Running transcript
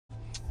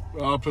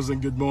Well,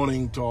 pleasant good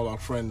morning to all our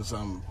friends.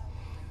 I'm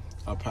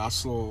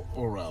Apostle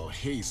Oral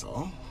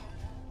Hazell,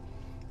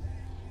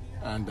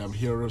 and I'm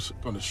here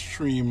on the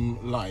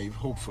stream live,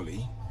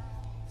 hopefully,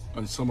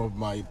 on some of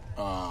my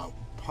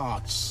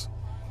parts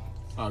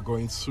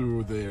going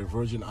through the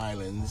Virgin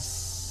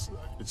Islands.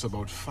 It's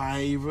about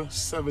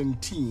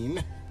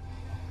 5:17.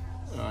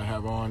 I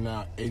have on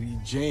Eddie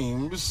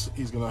James.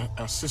 He's going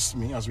to assist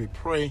me as we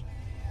pray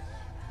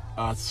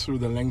through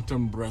the length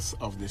and breadth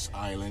of this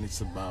island. It's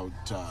about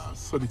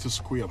 32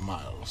 square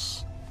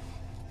miles.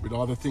 With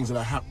all the things that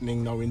are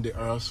happening now in the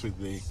earth with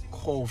the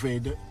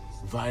COVID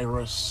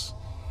virus,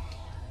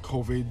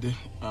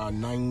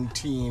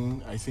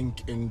 COVID-19, I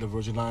think in the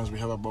Virgin Islands we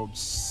have about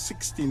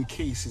 16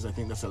 cases. I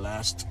think that's the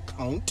last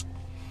count.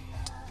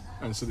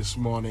 And so this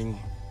morning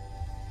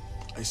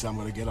I said I'm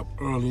going to get up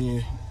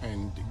early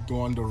and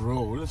go on the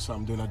road. So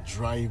I'm doing a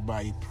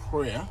drive-by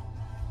prayer.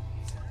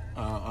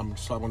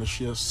 So I want to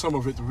share some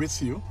of it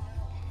with you.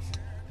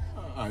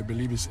 I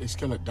believe it's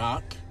kind of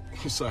dark,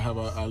 so I have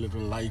a little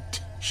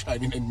light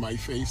shining in my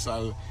face.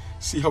 I'll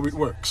see how it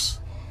works.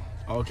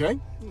 Okay,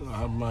 I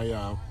have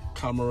my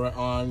camera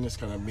on. It's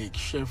kind of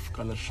makeshift,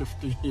 kind of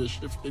shifting here,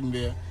 shifting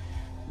there,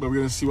 but we're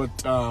going to see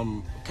what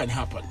can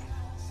happen.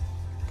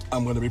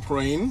 I'm going to be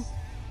praying.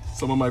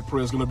 Some of my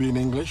prayer is going to be in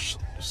English.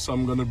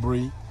 I'm going to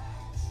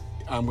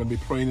be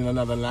praying in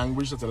another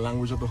language. That's the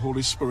language of the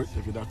Holy Spirit,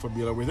 if you're not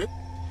familiar with it.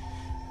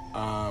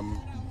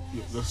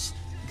 Just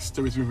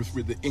stay with me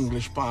with the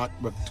English part,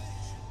 but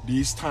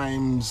these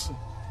times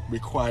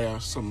require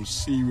some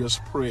serious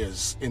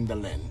prayers in the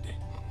land.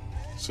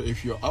 So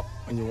if you're up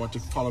and you want to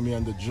follow me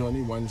on the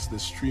journey once the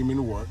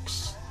streaming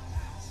works,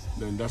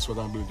 then that's what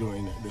I'll be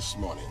doing this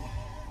morning.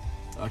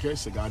 Okay,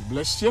 so God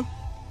bless you,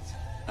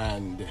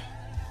 and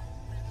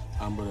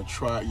I'm gonna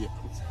try.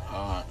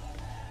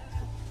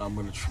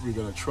 We're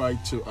gonna try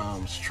to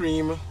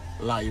stream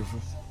live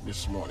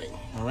this morning.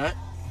 All right.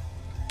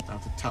 I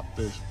have to tap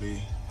it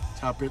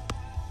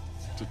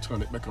to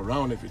turn it back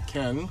around if it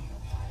can.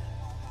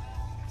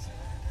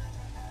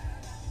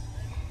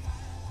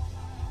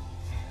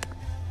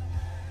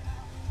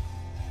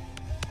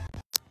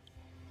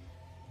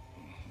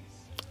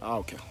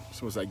 Okay,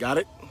 so as I got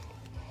it.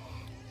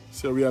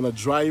 So we're on a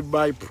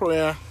drive-by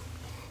prayer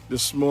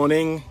this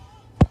morning.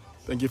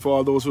 Thank you for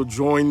all those who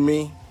joined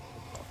me.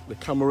 The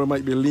camera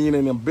might be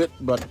leaning a bit,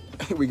 but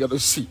we got to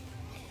see.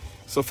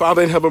 So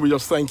Father in heaven, we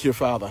just thank you,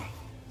 Father,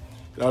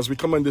 as we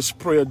come on this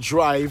prayer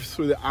drive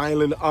through the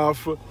island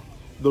of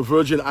the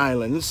Virgin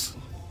Islands.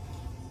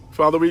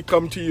 Father, we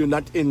come to you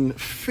not in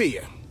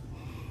fear,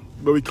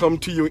 but we come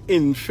to you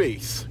in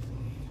faith.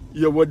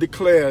 Your word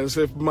declares,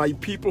 if my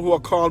people who are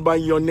called by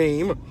your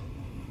name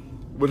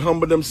would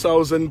humble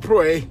themselves and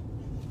pray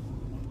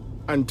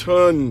and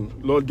turn,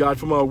 Lord God,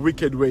 from our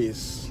wicked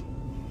ways.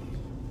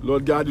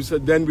 Lord God, you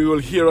said, then we will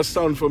hear a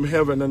sound from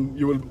heaven, and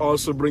you will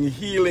also bring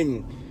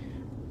healing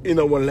in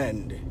our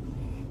land.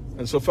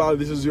 And so, Father,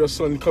 this is your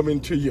son coming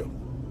to you.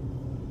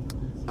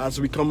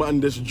 As we come on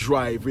this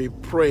drive, we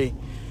pray,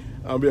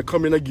 and we are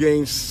coming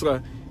against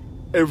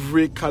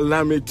every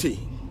calamity,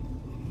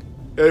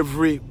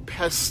 every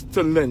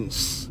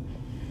pestilence,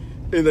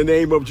 in the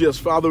name of Jesus.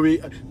 Father, we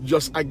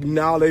just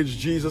acknowledge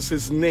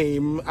Jesus'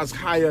 name as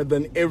higher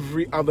than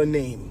every other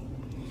name.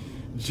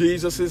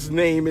 Jesus'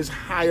 name is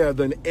higher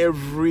than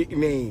every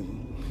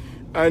name.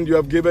 And you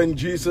have given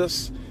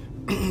Jesus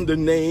the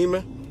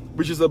name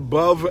which is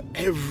above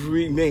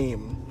every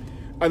name.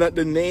 And at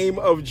the name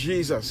of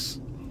Jesus,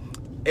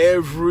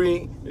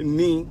 every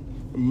knee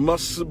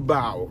must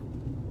bow,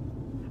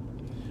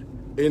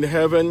 in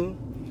heaven,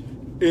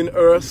 in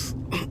earth,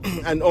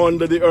 and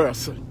under the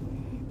earth.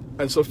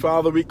 And so,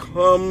 Father, we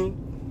come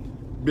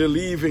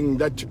believing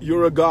that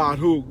you're a God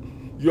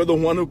you're the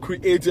one who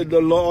created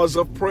the laws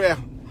of prayer.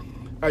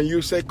 And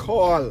you say,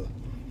 call,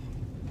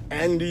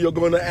 and you're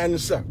going to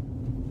answer.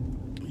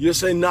 You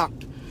say, knock,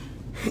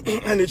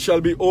 and it shall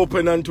be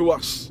open unto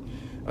us.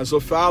 And so,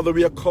 Father,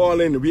 we are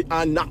calling, we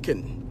are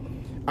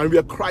knocking, and we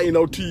are crying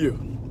out to you.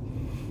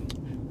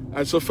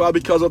 And so, Father,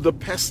 because of the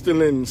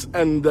pestilence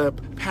and the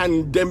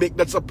pandemic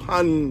that's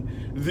upon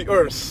the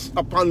earth,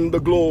 upon the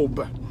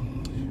globe,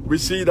 we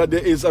see that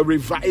there is a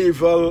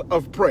revival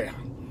of prayer.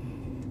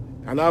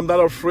 And I'm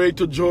not afraid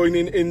to join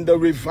in the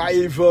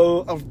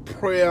revival of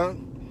prayer,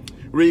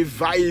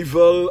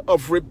 revival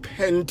of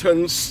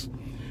repentance,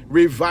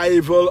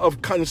 revival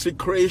of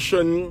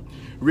consecration,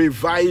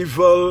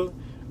 revival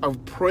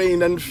of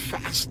praying and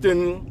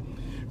fasting,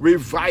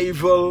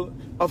 revival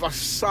of a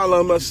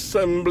solemn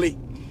assembly.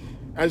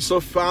 And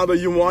so, Father,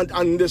 you want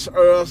on this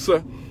earth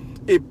a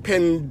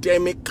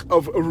pandemic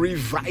of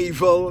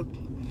revival,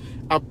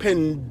 a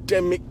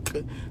pandemic,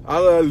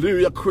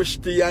 hallelujah,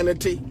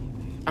 Christianity,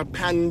 a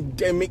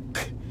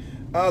pandemic,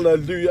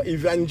 hallelujah,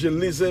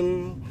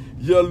 evangelism.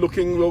 You're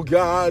looking, Lord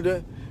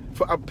God,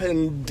 for a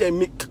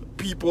pandemic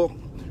people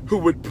who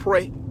would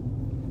pray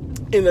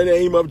in the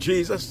name of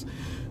Jesus.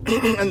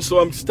 And so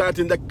I'm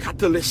starting the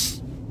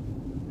catalyst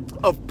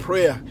of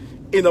prayer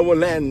in our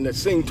land,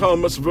 St.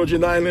 Thomas,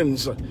 Virgin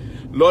Islands.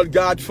 Lord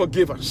God,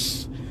 forgive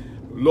us.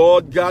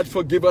 Lord God,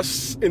 forgive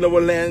us in our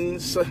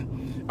lands.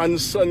 On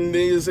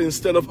Sundays,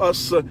 instead of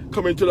us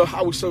coming to the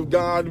house of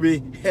God,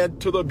 we head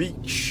to the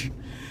beach.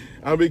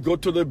 And we go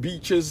to the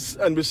beaches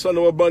and we sun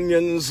our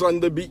bunions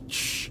on the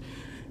beach.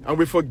 And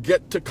we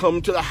forget to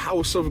come to the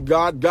house of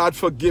God. God,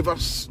 forgive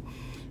us.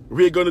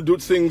 We're going to do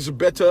things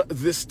better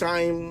this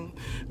time.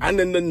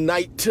 And in the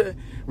night,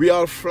 we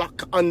all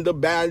flock on the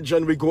badge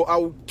and we go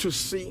out to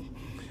sea.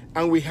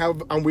 And we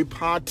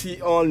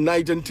party all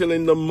night until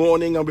in the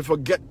morning, and we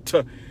forget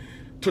to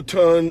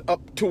turn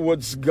up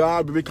towards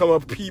God. We become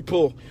a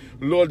people,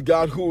 Lord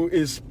God, who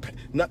is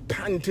not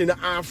panting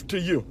after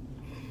you.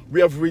 We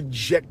have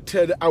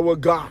rejected our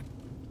God.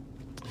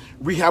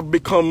 We have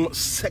become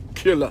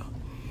secular.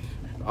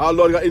 Our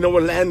Lord God, in our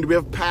land, we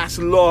have passed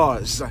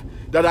laws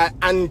that are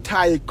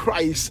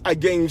anti-Christ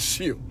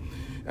against you.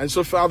 And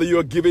so, Father, you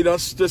are giving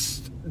us this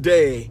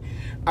day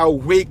a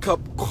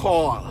wake-up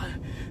call.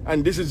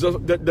 And this is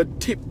the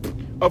tip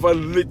of a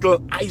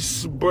little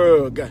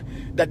iceberg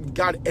that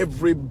got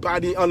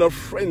everybody on a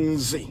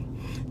frenzy.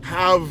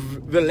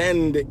 Have the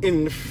land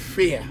in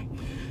fear.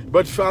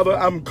 But Father,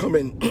 I'm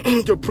coming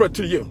to pray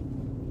to you.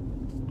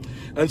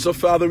 And so,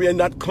 Father, we are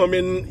not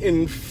coming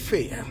in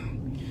fear,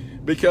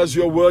 because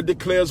your word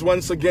declares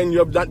once again, you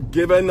have not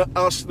given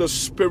us the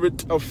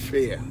spirit of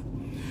fear,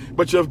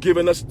 but you have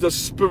given us the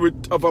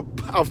spirit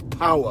of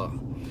power,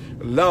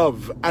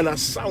 love, and a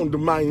sound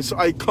mind. So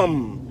I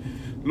come,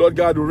 Lord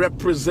God,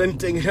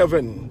 representing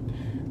heaven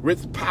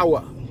with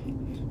power,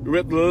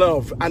 with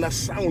love, and a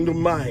sound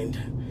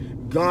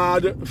mind.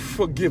 God,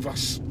 forgive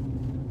us.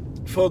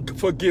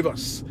 Forgive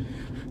us.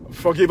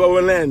 Forgive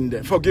our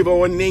land. Forgive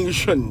our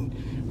nation.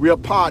 We are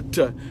part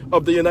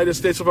of the United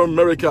States of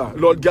America.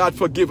 Lord God,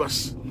 forgive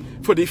us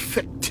for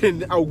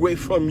defecting away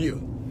from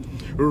you,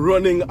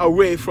 running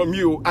away from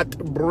you at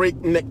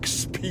breakneck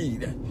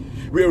speed.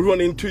 We are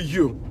running to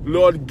you,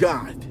 Lord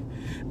God.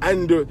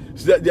 And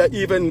there are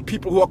even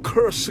people who are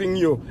cursing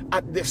you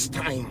at this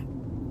time,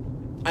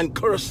 and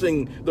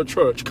cursing the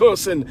church,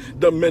 cursing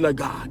the men of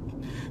God.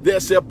 There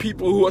are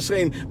people who are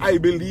saying, I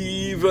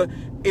believe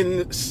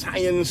in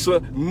science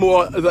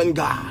more than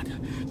God.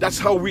 That's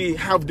how we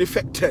have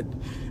defected.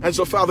 And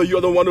so, Father,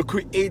 you're the one who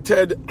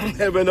created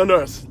heaven and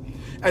earth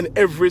and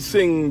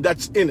everything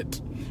that's in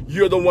it.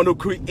 You're the one who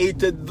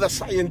created the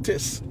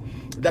scientists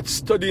that's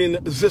studying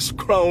this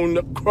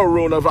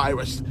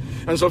coronavirus.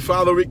 And so,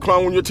 Father, we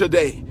crown you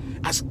today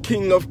as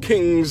King of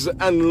Kings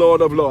and Lord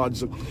of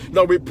Lords.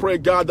 Now we pray,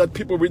 God, that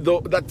people with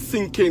that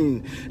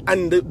thinking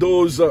and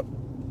those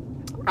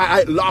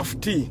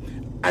lofty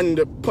and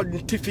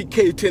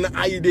pontificating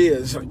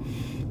ideas,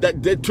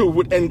 that they too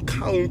would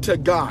encounter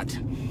God.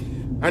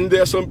 And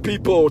there are some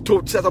people,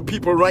 two set of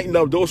people right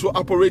now, those who are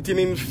operating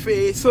in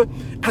faith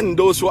and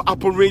those who are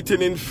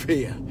operating in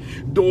fear.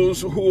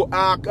 Those who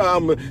are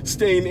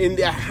staying in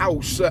their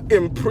house,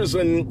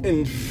 imprisoned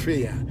in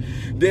fear.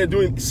 They're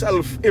doing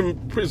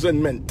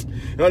self-imprisonment.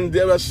 And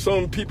there are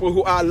some people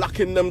who are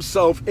locking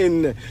themselves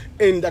in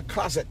the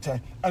closet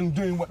and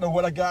doing what the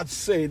word of God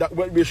say, that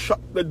when we shut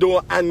the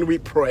door and we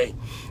pray.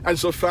 And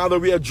so, Father,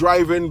 we are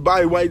driving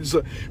by whilst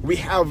we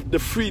have the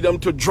freedom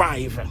to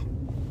drive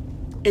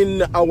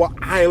in our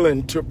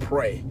island to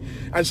pray.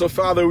 And so,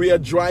 Father, we are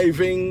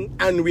driving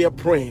and we are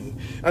praying.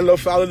 And Lord,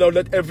 Father, now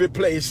let every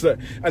place and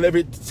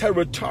every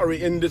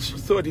territory in this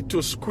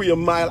 32 square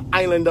mile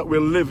island that we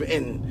live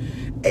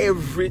in,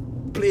 every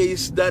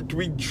place that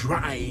we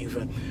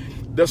drive,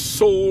 the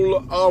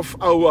soul of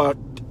our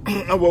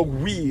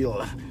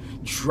wheel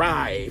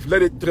drive,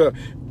 let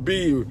it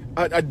be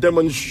a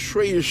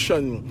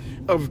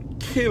demonstration of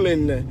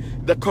killing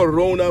the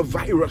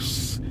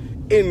coronavirus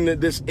in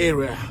this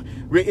area.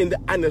 We're in the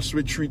Annis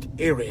Retreat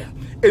area.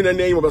 In the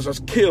name of Jesus,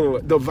 kill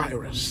the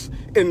virus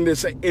in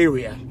this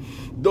area.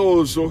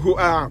 Those who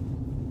are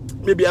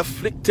maybe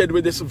afflicted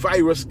with this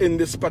virus in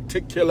this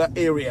particular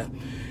area,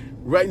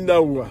 right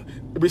now,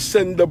 we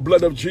send the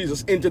blood of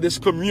Jesus into this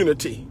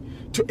community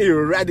to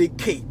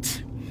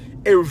eradicate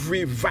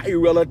every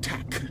viral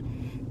attack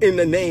in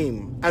the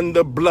name and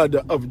the blood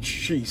of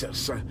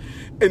Jesus.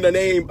 In the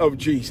name of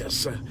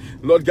Jesus.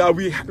 Lord God,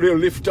 we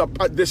lift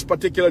up at this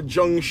particular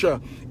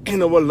juncture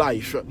in our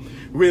life,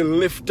 we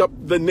lift up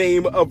the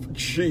name of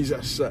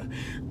Jesus.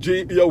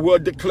 Your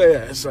word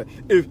declares,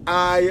 if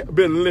I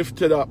be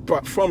lifted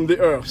up from the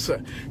earth,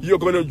 you're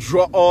going to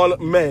draw all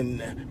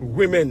men,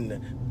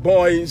 women,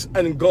 boys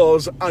and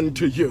girls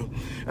unto you.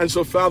 And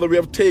so, Father, we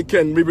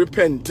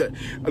repent.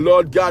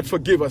 Lord God,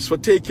 forgive us for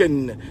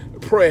taking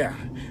prayer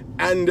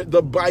and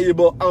the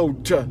Bible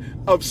out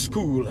of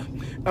school.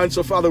 And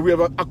so, Father, we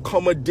have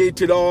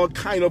accommodated all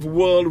kind of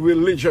world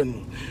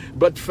religion.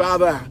 But,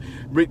 Father,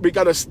 we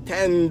got to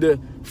stand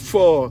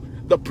for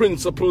the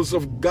principles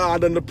of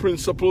God and the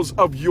principles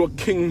of your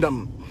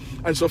kingdom.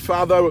 And so,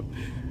 Father,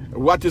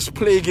 what is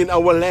plaguing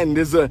our land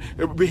is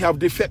we have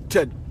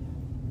defected.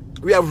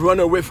 We have run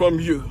away from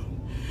you.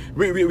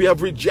 We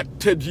have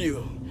rejected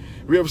you.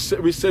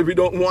 We said we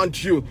don't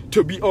want you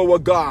to be our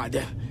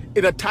God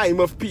in a time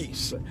of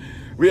peace.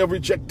 We have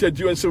rejected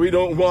you, and so we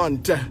don't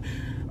want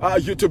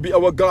you to be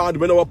our God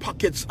when our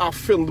pockets are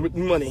filled with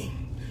money.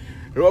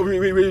 Lord,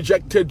 we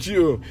rejected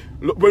you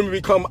when we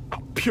become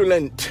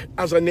opulent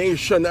as a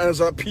nation, as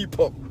a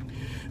people.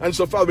 And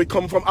so, Father, we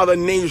come from other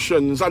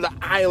nations, other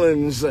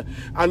islands,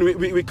 and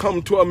we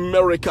come to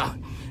America.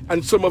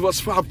 And some of us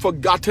have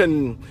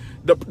forgotten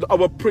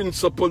our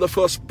principle, the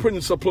first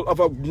principle of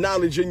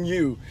acknowledging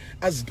you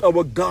as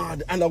our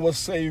God and our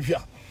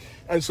Savior.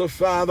 And so,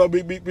 Father,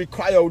 we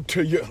cry out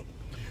to you.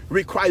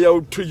 We cry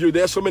out to you.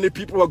 There are so many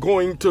people who are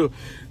going to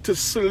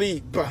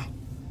sleep,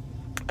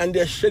 and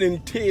they're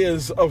shedding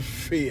tears of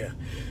fear.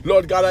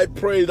 Lord God, I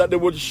pray that they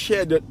would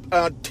shed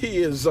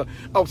tears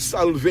of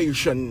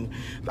salvation.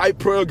 I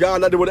pray,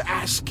 God, that they would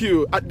ask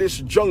you at this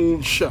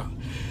juncture,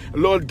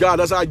 Lord God,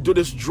 as I do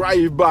this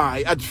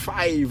drive-by at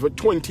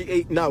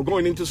 5:28 now,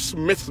 going into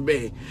Smith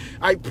Bay,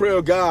 I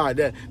pray, God,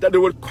 that they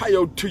would cry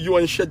out to you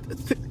and shed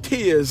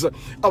tears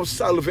of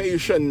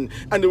salvation,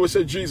 and they will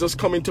say, Jesus,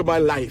 come into my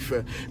life.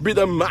 Be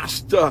the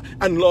master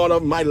and Lord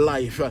of my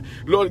life.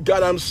 Lord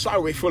God, I'm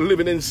sorry for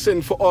living in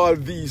sin for all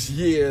these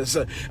years.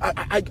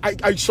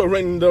 I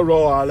surrender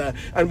all.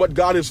 And what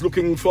God is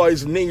looking for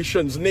is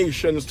nations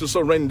to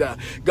surrender.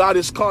 God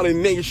is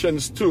calling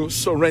nations to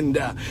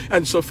surrender.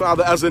 And so,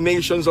 Father, as the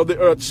nations of the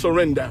earth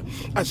surrender,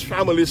 as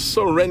families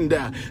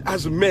surrender,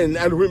 as men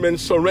and women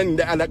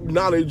surrender and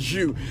acknowledge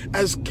you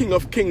as King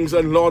of Kings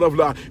and Lord of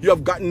Lords, you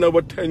have gotten our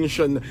attention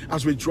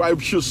as we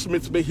drive through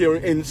Smith Bay here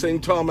in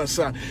St. Thomas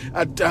at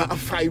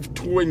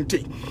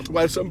 5:20,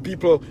 while some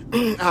people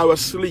are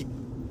asleep.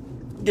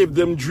 Give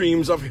them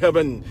dreams of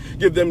heaven.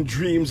 Give them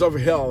dreams of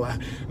hell.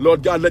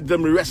 Lord God, let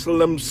them wrestle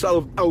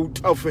themselves out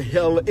of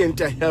hell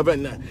into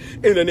heaven.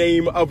 In the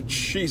name of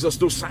Jesus,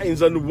 do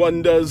signs and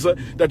wonders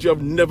that you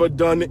have never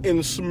done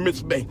in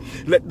Smith Bay.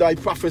 Let thy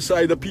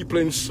prophesy the people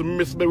in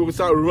Smith Bay will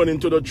start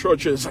running to the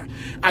churches.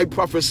 I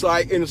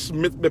prophesy in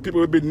Smith Bay, people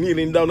will be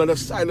kneeling down on the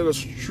side of the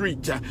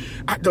street,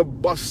 at the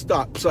bus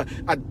stops,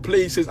 at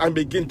places, and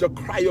begin to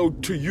cry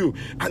out to you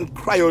and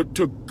cry out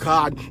to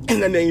God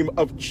in the name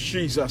of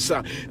Jesus.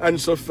 And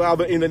so,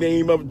 Father, in the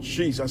name of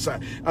Jesus,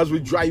 as we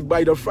drive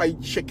by the fried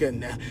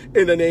chicken,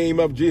 in the name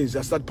of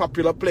Jesus, that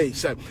popular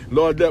place,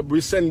 Lord, we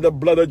send the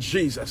blood of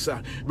Jesus.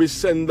 We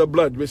send the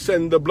blood, we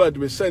send the blood,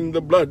 we send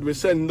the blood, we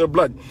send the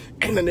blood,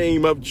 in the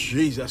name of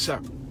Jesus.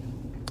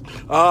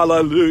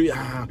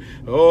 Hallelujah.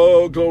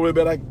 Oh, glory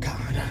be to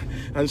God.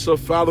 And so,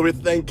 Father, we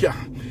thank you.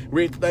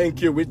 We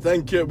thank you, we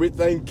thank you, we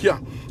thank you.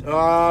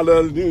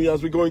 Hallelujah.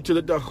 As we go into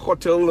the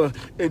hotel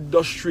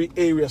industry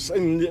areas,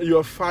 send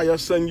your fire,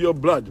 send your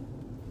blood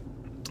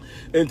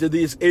into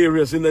these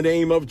areas in the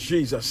name of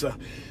Jesus.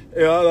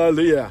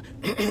 Hallelujah.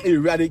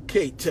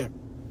 Eradicate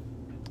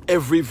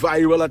every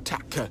viral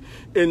attack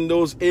in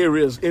those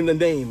areas in the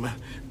name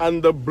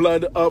and the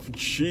blood of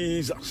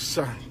Jesus.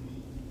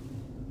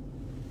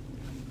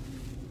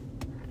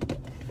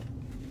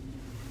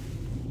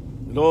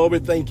 Lord, we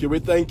thank you, we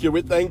thank you,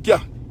 we thank you.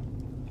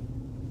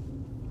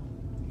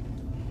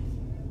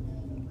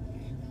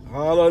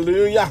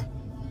 Hallelujah.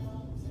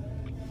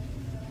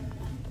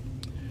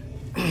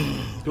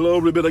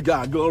 Glory be to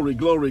God. Glory,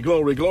 glory,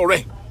 glory,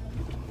 glory.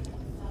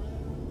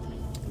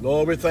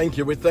 Lord, we thank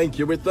you, we thank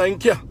you, we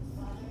thank you.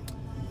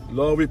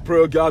 Lord, we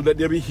pray, God, that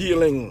there be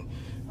healing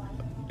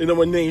in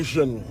our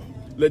nation.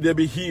 Let there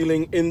be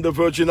healing in the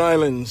Virgin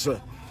Islands.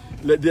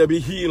 Let there be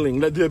healing,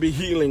 let there be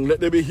healing, let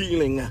there be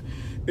healing.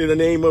 In the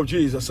name of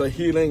Jesus, a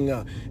healing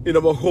in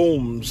our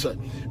homes.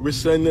 We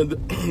send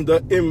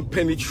the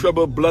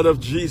impenetrable blood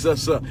of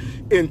Jesus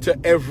into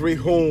every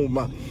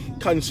home.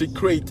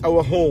 Consecrate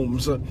our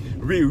homes.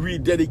 We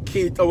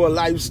rededicate our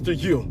lives to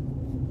you.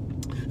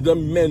 The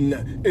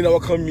men in our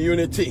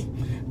community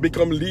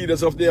become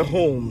leaders of their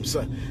homes.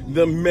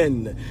 The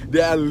men,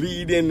 they are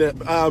leading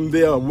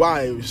their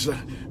wives,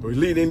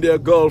 leading their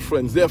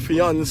girlfriends, their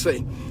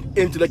fiancé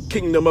into the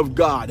kingdom of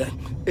God.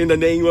 In the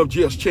name of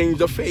Jesus, change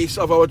the face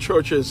of our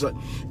churches.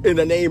 In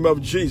the name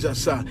of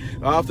Jesus,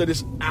 after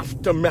this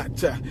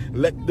aftermath,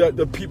 let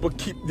the people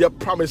keep their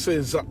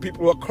promises.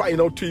 People are crying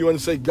out to you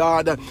and say,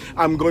 God,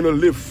 I'm going to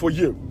live for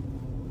you.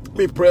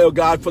 We pray, oh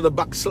God, for the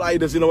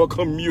backsliders in our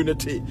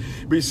community.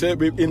 We say,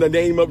 in the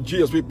name of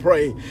Jesus, we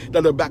pray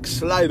that the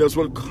backsliders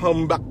will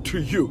come back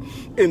to you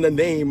in the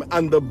name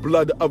and the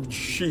blood of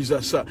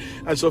Jesus.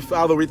 And so,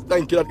 Father, we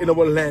thank you that in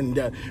our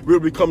land, we'll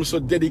become so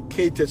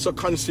dedicated, so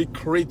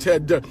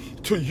consecrated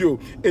to you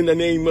in the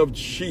name of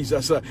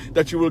Jesus,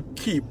 that you will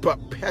keep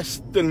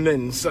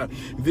pestilence.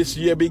 This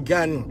year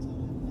began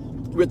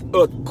with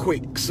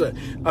earthquakes.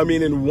 I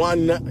mean, in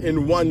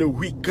one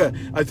week,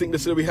 I think they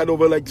said we had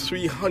over like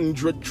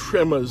 300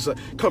 tremors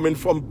coming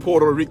from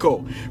Puerto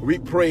Rico. We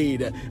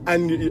prayed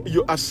and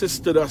you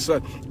assisted us,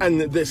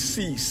 and they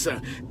ceased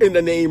in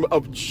the name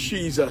of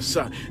Jesus.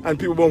 And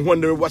people were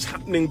wondering what's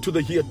happening to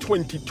the year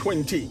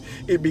 2020.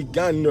 It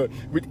began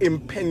with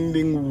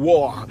impending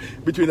war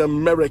between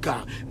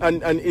America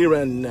and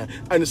Iran.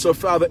 And so,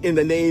 Father, in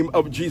the name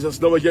of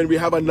Jesus, now again we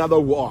have another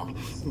war,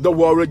 the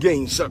war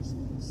against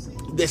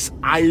this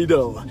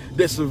idol,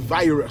 this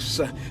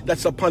virus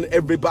that's upon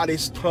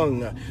everybody's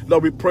tongue.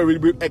 Lord, we pray we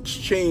will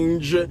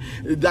exchange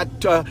that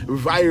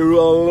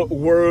viral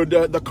word,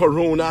 the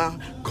corona,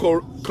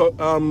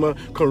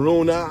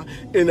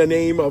 in the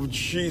name of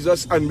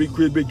Jesus, and we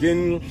could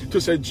begin to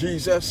say,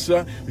 Jesus,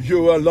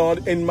 you are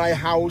Lord in my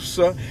house.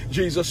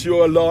 Jesus,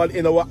 you are Lord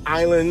in our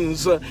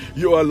islands.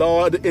 You are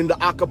Lord in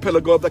the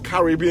archipelago of the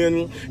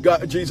Caribbean.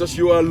 God, Jesus,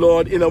 you are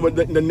Lord in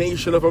the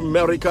nation of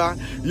America.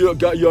 You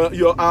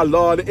are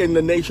Lord in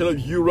the nation of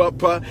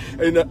Europe,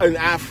 in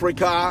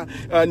Africa,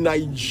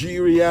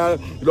 Nigeria.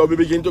 Lord, we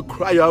begin to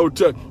cry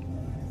out.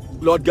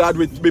 Lord God,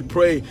 we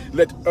pray,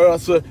 let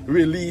earth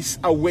release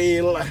a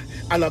wail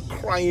and a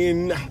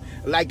crying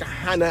like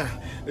Hannah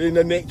in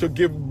the to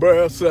give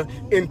birth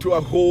into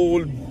a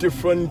whole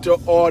different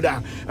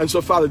order. And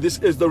so, Father, this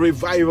is the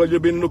revival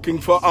you've been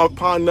looking for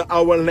upon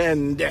our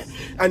land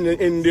and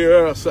in the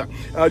earth.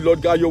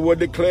 Lord God, your word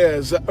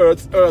declares,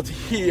 earth,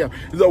 hear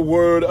the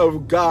word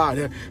of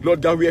God.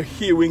 Lord God, we are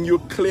hearing you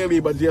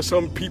clearly, but there are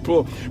some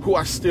people who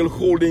are still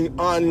holding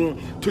on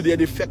to their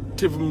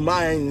defective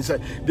minds,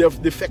 their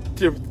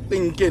defective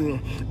thinking,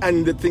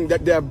 and they think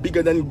that they are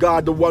bigger than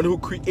God, the one who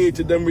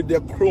created them with their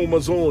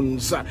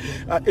chromosomes and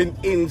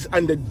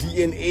the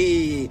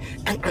DNA,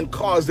 and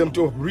cause them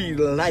to breathe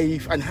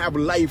life and have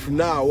life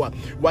now,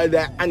 while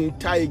they're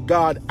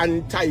anti-God,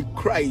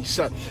 anti-Christ.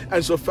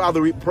 And so,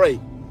 Father, we pray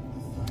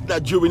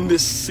that during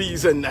this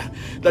season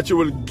that you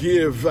will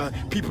give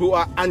people who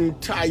are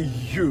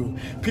anti-you,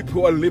 people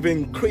who are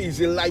living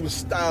crazy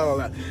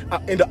lifestyle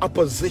in the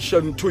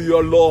opposition to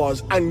your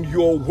laws and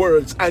your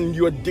words and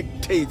your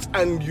dictates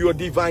and your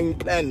divine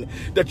plan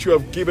that you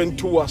have given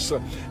to us.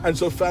 And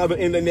so, Father,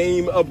 in the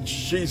name of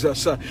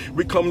Jesus,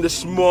 we come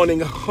this morning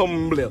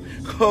humbly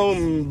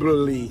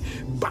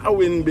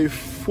bowing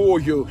before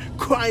you,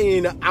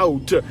 crying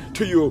out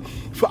to you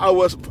for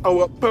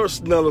our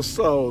personal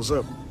souls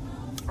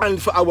and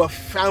for our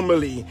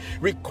family.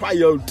 We cry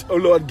out, oh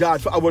Lord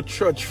God, for our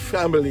church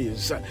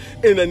families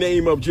in the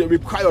name of Jesus. We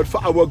cry out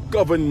for our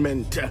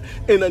government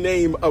in the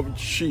name of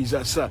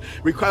Jesus.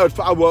 We cry out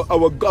for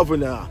our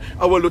governor,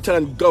 our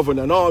lieutenant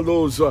governor, and all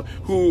those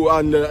who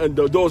are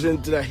those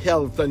into the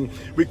health. And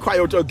we cry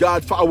out, oh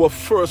God, for our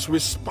first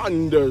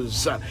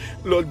responders,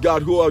 Lord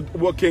God, who are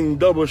working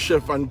double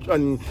shift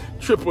and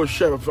triple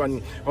shift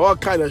and all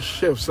kind of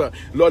shifts.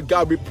 Lord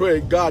God, we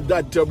pray, God,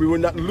 that we will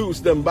not lose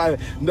them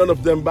none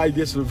of them by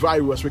this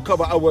virus. We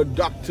cover our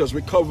doctors,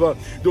 we cover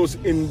those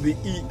in the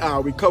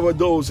ER, we cover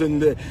those in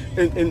the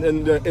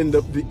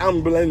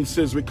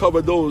ambulances, we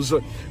cover those,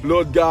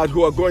 Lord God,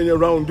 who are going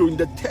around doing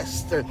the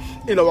test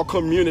in our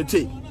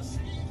community,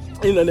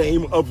 in the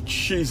name of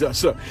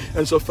Jesus.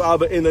 And so,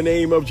 Father, in the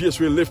name of Jesus,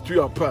 we lift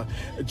you up.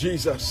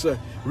 Jesus,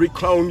 we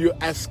crown you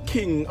as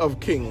King of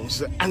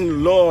Kings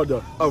and Lord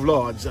of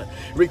Lords.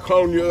 We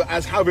crown you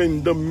as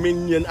having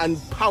dominion and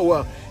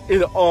power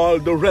in all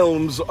the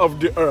realms of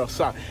the earth.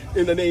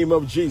 In the name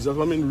of Jesus.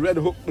 I'm in Red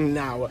Hook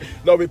now.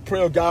 Lord, we pray,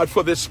 oh God,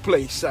 for this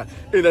place.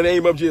 In the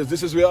name of Jesus.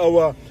 This is where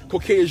our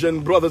Caucasian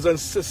brothers and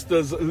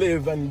sisters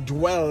live and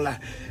dwell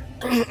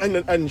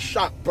and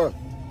shop.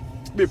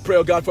 We pray,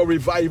 oh God, for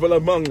revival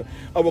among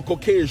our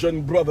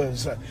Caucasian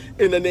brothers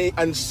in the name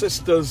and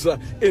sisters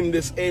in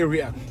this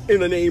area, in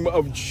the name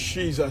of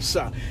Jesus.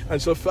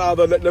 And so,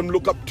 Father, let them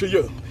look up to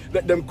you.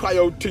 Let them cry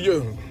out to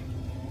you.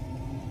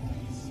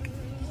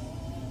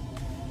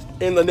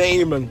 In the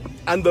name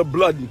and the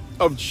blood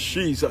of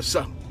Jesus.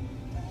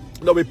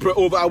 Lord, we pray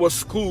over our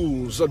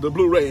schools, the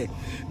Blue-Ray,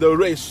 the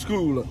Ray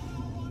School,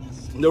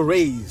 the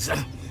Rays.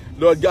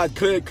 Lord God,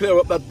 clear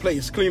up that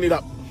place, clean it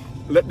up.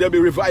 Let there be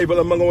revival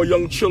among our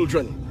young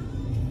children.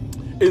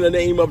 In the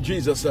name of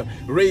Jesus,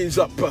 raise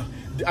up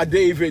a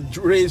David,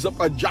 raise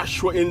up a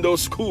Joshua in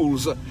those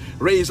schools,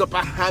 raise up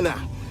a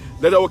Hannah.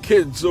 Let our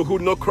kids who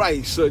know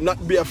Christ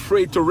not be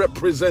afraid to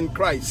represent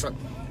Christ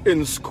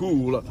in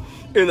school.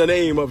 In the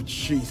name of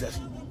Jesus.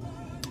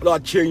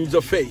 Lord, change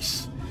the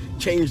face,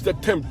 change the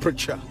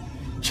temperature,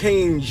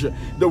 change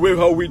the way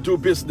how we do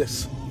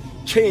business,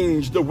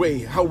 change the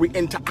way how we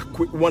interact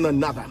with one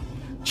another,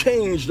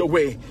 change the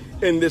way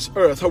in this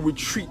earth how we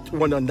treat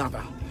one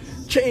another,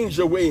 change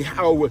the way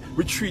how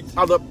we treat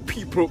other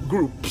people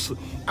groups,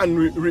 and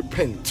we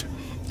repent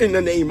in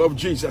the name of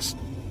Jesus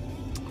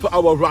for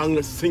our wrong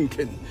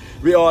thinking.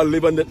 We all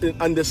live on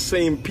the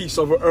same piece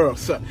of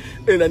earth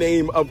in the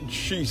name of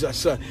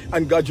Jesus.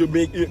 And God,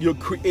 you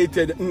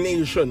created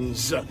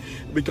nations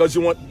because you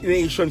want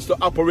nations to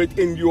operate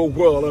in your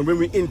world. And when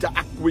we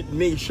interact with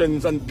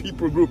nations and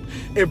people group,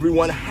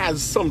 everyone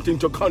has something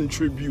to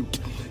contribute.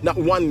 Not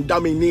one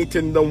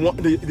dominating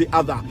the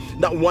other.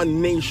 Not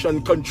one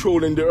nation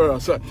controlling the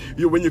earth.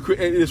 When you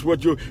create this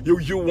world,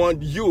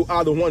 you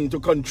are the one to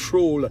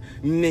control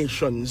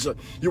nations.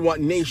 You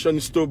want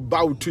nations to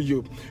bow to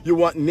you. You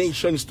want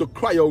nations to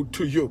cry out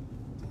to you.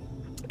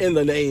 in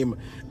the name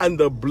and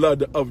the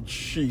blood of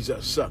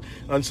Jesus.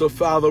 And so,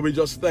 Father, we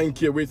just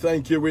thank you. We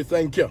thank you. We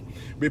thank you.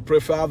 We pray,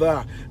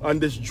 Father, on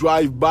this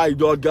drive-by,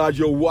 Lord God,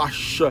 you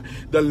wash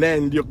the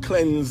land, you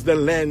cleanse the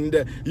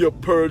land, you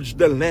purge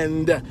the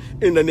land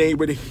in the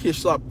name of the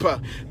hyssop,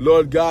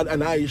 Lord God,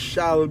 and I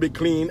shall be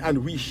clean,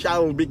 and we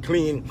shall be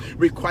clean.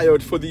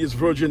 Required for these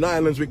Virgin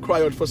Islands,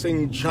 required for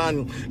St.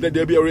 John, that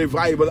there be a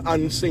revival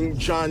on St.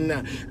 John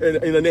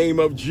in the name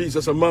of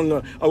Jesus among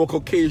our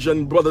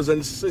Caucasian brothers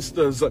and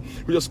sisters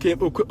who just came,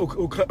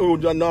 who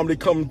normally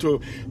come to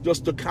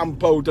just to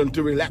camp out and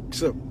to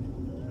relax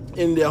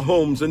in their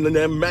homes, in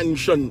their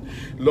mansion.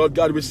 Lord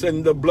God, we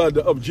send the blood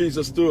of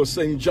Jesus to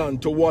St. John,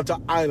 to Water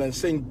Island,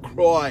 St.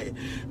 Croix.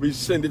 We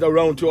send it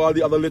around to all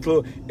the other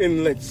little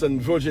inlets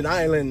and Virgin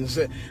Islands,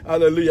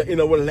 hallelujah, in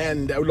our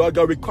land. Lord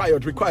God,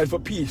 required for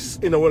peace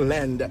in our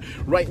land.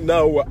 Right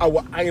now,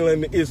 our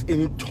island is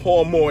in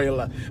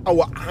turmoil.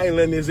 Our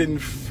island is in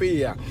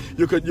fear.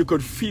 You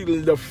could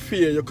feel the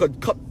fear. You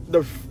could cut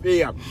the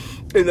fear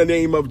in the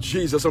name of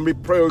Jesus. And we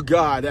pray, oh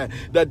God,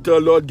 that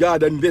Lord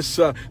God, and this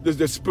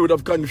the spirit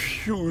of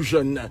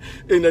confusion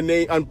in the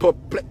name and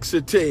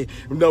perplexity,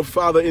 now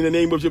Father, in the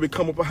name of Jesus, we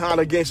come up a hand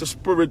against the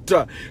spirit,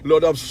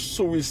 Lord, of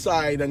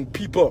suicide and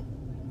people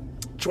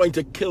trying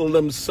to kill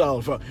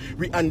themselves.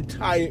 We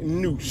untie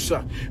noose.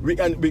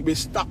 We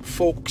stop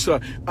folks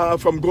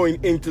from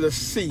going into the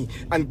sea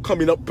and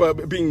coming up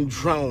being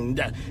drowned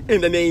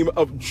in the name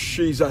of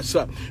Jesus.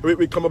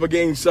 We come up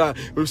against,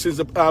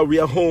 since we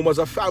are home as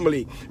a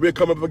family, we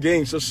come up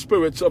against the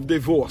spirits of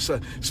divorce,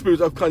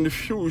 spirits of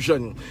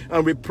confusion,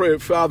 and we pray,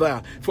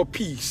 Father, for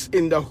peace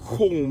in the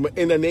home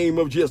in the name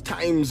of Jesus.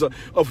 Times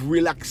of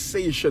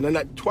relaxation and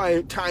at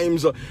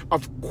times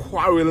of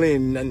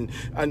quarreling and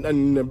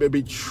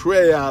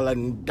betrayal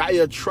and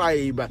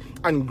diatribe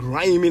and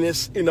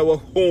griminess in our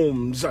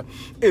homes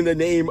in the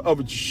name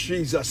of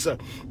Jesus. So,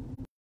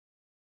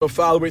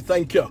 Father, we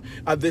thank you.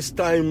 At this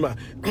time,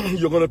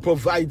 you're going to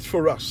provide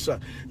for us.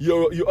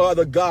 You are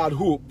the God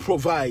who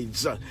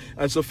provides.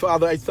 And so,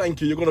 Father, I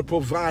thank you. You're going to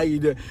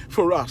provide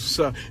for us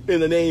in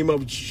the name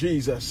of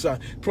Jesus.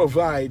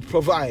 Provide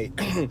for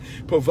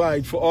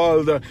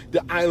all the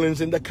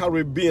islands in the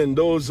Caribbean,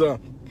 those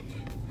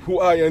who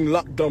are in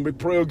lockdown. We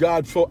pray, oh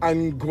God, for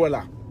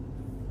Anguilla.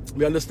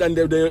 We understand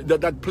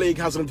that plague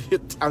hasn't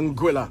hit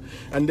Anguilla,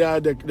 and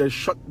they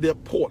shut their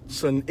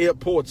ports and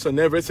airports and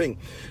everything.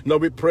 Now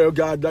we pray, oh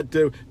God, that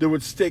they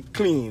would stay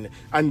clean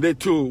and they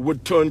too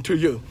would turn to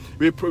you.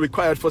 We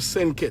required for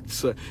St.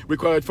 Kitts,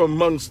 required for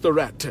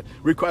Montserrat,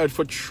 required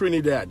for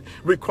Trinidad,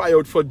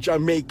 required for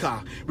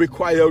Jamaica,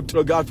 required,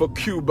 oh God, for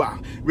Cuba,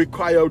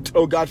 required,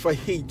 oh God, for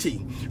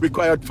Haiti,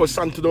 required for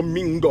Santo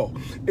Domingo,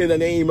 in the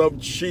name of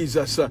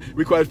Jesus,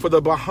 required for the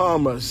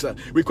Bahamas,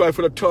 required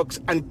for the Turks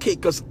and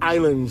Caicos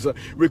Islands,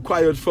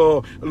 required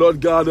for, Lord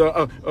God,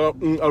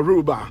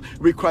 Aruba,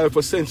 required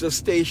for St.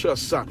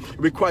 Eustatius,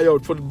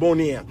 required for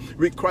Bonaire,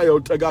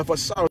 required, God, for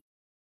South,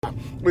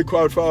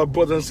 required for our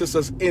brothers and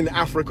sisters in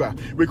Africa,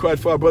 required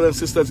for our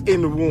brothers and sisters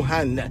in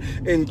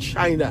Wuhan, in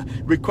China,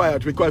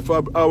 required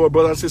for our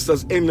brothers and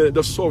sisters in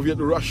the Soviet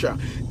Russia,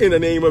 in the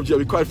name of Jesus,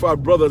 required for our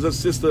brothers and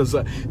sisters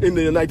in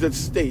the United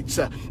States,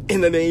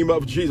 in the name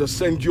of Jesus.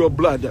 Send your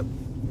blood,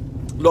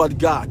 Lord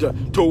God,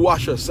 to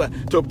wash us,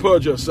 to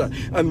purge us,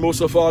 and most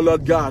of all,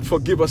 Lord God,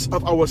 forgive us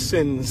of our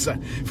sins.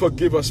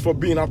 Forgive us for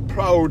being a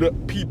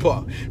proud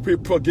people.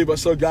 Forgive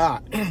us, oh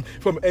God,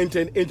 from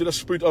entering into the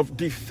spirit of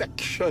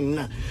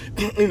defection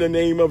in the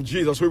name of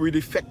Jesus, where we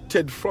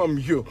defected from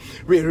you.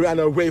 We ran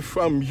away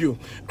from you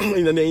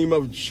in the name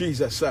of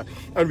Jesus,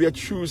 and we are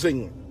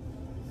choosing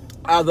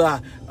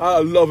other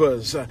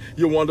lovers.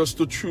 You want us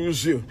to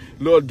choose you,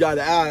 Lord God,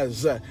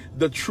 as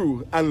the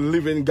true and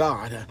living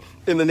God,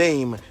 in the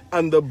name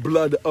and the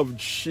blood of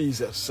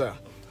Jesus.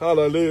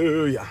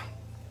 Hallelujah.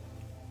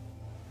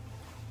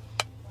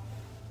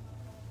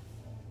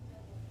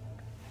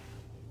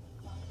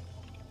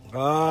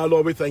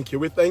 Lord, we thank you.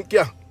 We thank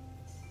you.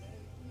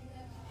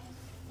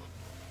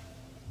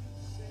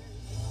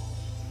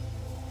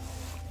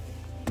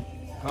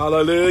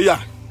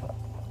 Hallelujah.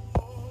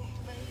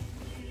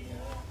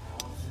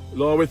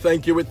 Lord, we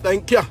thank you. We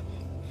thank you.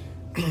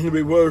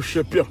 We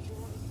worship you.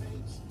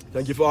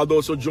 Thank you for all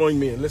those who join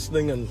me and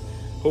listening and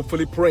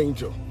hopefully praying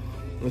too.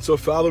 And so,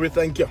 Father, we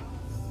thank you.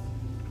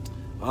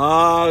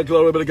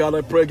 Glory be to God.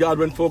 I pray, God,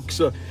 when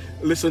folks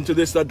listen to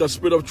this, that the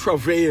spirit of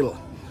travail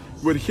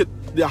would hit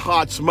their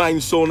hearts,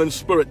 mind, soul, and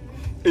spirit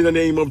in the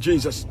name of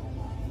Jesus.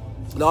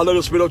 Now let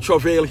the spirit of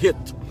travail hit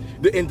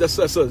the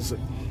intercessors.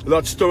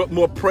 Lord, stir up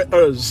more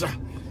prayers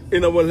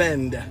in our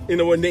land,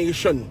 in our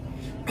nation,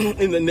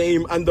 in the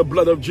name and the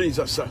blood of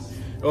Jesus.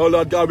 Oh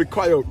Lord God,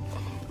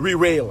 we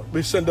wail.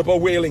 We send up a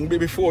wailing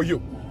before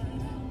you.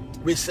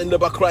 We send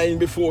up a crying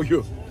before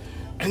you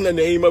in the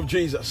name of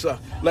Jesus.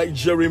 Like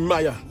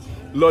Jeremiah,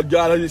 Lord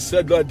God, as he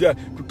said, Lord,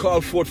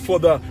 call forth for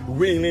the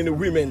wailing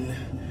women,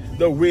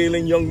 the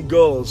wailing young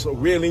girls,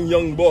 wailing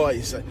young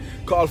boys.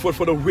 Call forth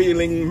for the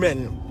wailing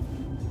men,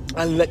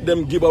 and let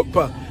them give up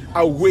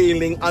a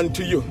wailing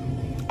unto you,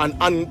 an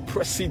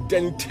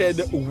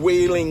unprecedented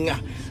wailing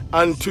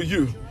unto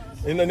you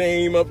In the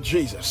name of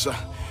Jesus,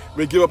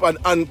 we give up an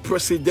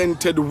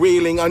unprecedented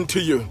wailing unto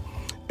you.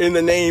 In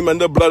the name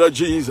and the blood of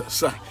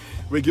Jesus,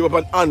 we give up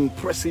an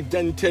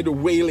unprecedented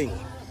wailing.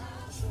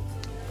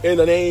 In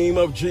the name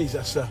of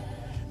Jesus,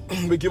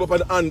 we give up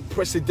an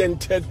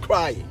unprecedented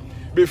cry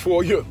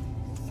before you.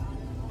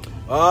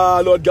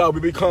 Lord God,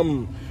 we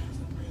become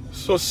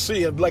so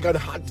seared like a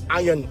hot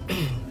iron,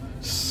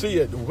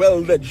 seared,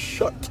 welded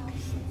shut.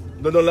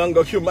 No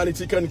longer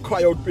humanity can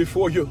cry out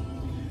before you.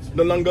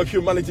 No longer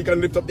humanity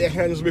can lift up their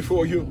hands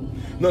before you.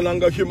 No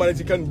longer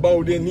humanity can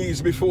bow their knees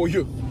before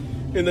you.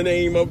 In the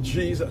name of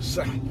Jesus.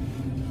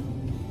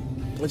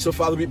 And so,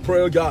 Father, we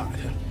pray, God,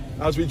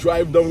 as we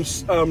drive down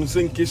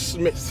Zinky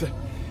Smith,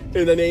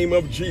 in the name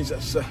of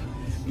Jesus.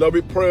 Lord,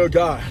 we pray,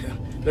 God,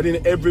 that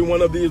in every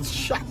one of these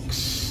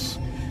shacks,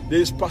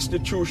 these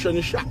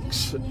prostitution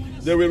shacks,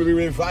 there will be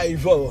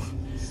revival.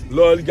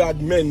 Lord God,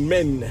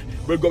 men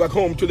will go back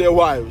home to their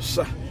wives.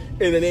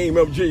 In the name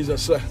of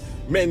Jesus.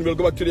 Men will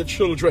go back to their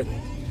children.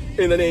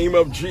 In the name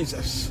of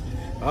Jesus.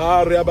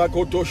 And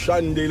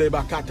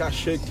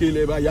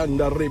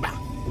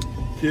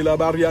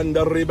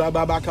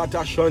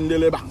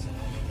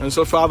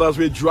so, Father, as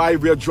we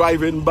drive, we are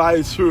driving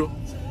by through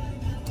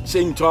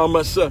St.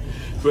 Thomas.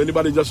 For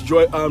anybody just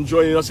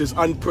joining us, it's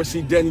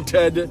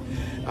unprecedented.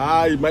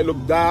 It might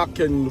look dark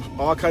and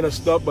all kind of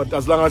stuff, but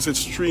as long as it's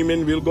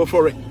streaming, we'll go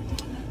for it.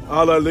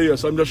 Hallelujah.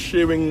 So I'm just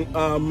sharing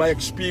my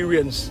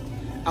experience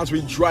as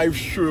we drive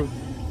through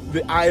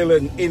the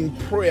island in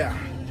prayer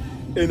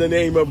in the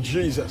name of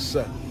Jesus.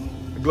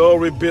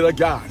 Glory be to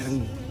God.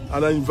 And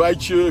I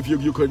invite you, if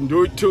you can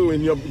do it too,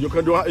 and you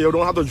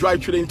don't have to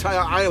drive through the entire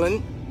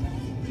island,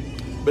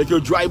 but you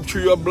drive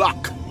through your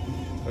block.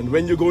 And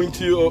when you're going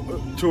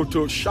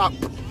to shop,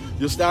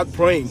 you start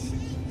praying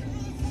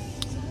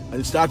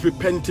and start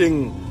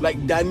repenting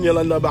like Daniel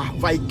and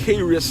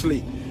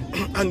vicariously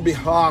on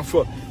behalf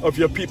of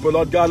your people.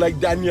 Lord God, like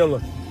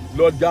Daniel,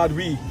 Lord God,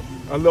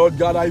 Lord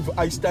God,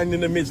 I stand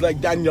in the midst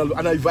like Daniel,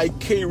 and I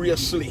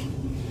vicariously,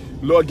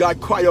 Lord God,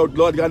 cry out,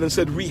 Lord God, and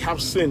said, we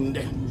have sinned.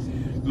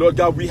 Lord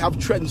God, we have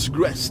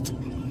transgressed.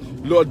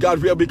 Lord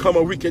God, we have become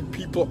a wicked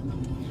people.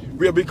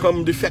 We have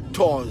become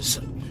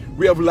defectors.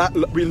 We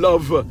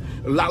love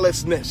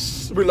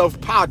lawlessness. We love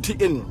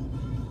partying.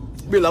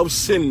 We love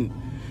sin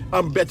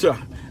and better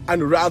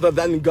and rather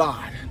than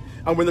God.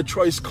 And when the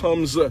choice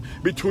comes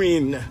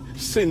between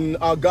sin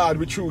or God,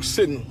 we choose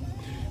sin.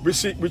 We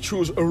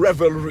choose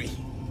revelry.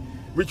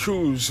 We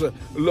choose,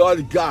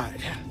 Lord God,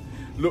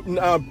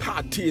 the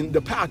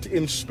party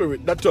in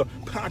spirit, that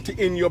party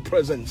in your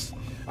presence.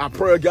 I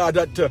pray, God,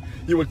 that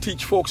you will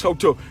teach folks how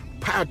to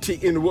party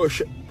in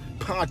worship,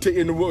 party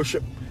in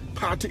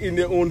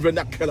their own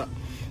vernacular.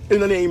 In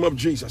the name of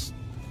Jesus.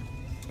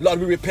 Lord,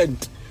 we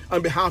repent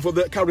on behalf of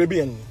the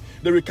Caribbean.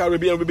 The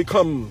Caribbean will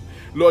become,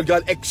 Lord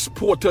God,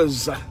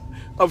 exporters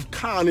of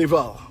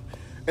carnival.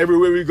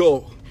 Everywhere we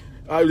go,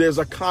 there's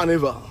a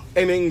carnival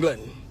in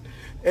England,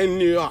 in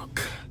New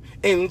York,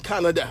 in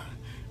Canada,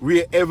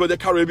 wherever the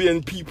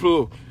Caribbean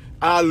people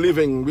are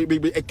living.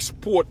 We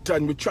export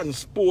and we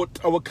transport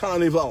our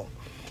carnival.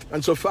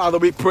 And so, Father,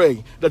 we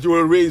pray that you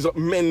will raise up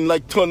men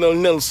like Colonel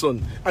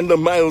Nelson and the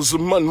Miles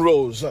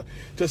Monroes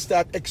to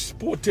start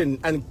exporting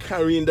and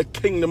carrying the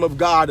kingdom of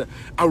God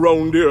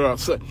around the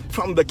earth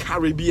from the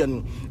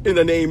Caribbean in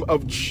the name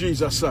of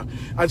Jesus.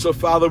 And so,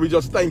 Father, we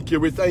just thank you.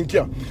 We thank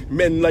you.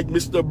 Men like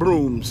Mr.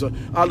 Brooms,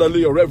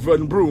 hallelujah,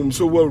 Reverend Brooms,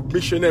 who were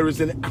missionaries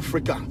in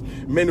Africa.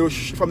 Men who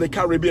from the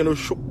Caribbean who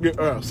shook the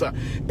earth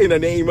in the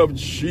name of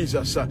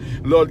Jesus.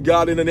 Lord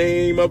God, in the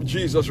name of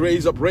Jesus,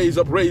 raise up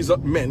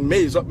men,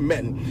 raise up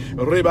men.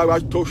 We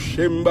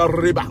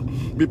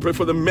pray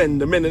for the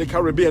men in the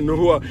Caribbean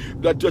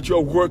that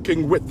you're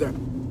working with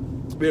them.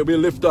 We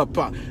lift up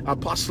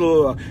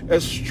Apostle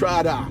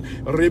Estrada,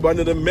 one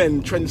of the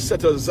men,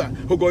 trendsetters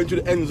who are going to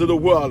the ends of the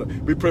world.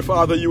 We pray,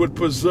 Father, you would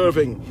preserve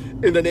him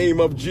in the name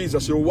of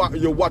Jesus. You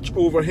watch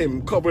over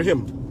him, cover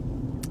him,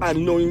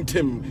 anoint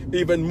him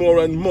even more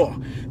and more,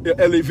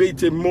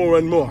 elevate him more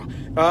and more.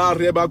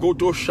 Reba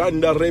goto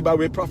shanda reba,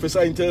 we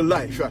prophesy into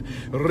life.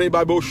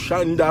 Reba bo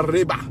shanda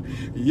reba,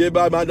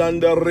 yeba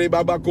madanda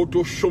reba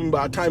bakoto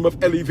shumba, a time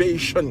of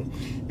elevation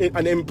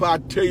and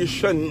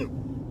impartation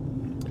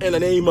in the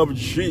name of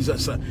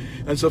Jesus.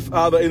 And so,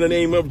 Father, in the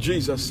name of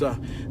Jesus,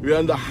 we're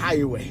on the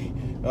highway.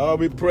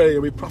 We pray,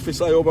 we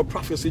prophesy over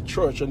Prophecy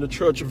Church and the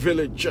church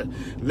village.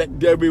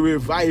 Let there be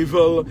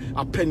revival,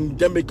 a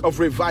pandemic of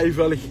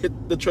revival hit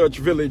the church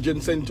village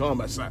in St.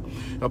 Thomas.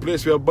 A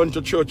place where a bunch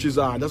of churches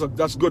are.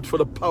 That's good for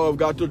the power of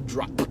God to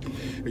drop.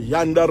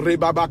 Yanda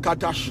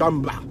rebabakata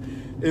shamba.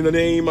 In the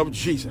name of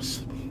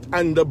Jesus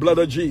and the blood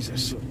of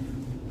Jesus.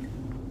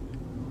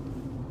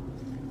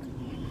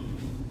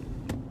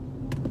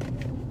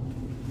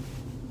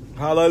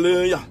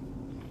 Hallelujah.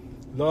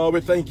 Lord,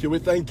 we thank you. We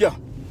thank you.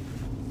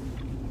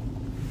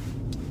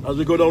 As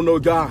we go down, oh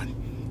God,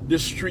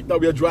 this street that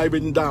we are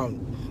driving down.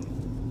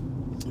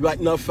 Right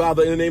now,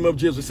 Father, in the name of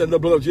Jesus, send the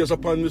blood of Jesus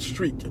upon the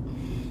street.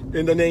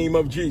 In the name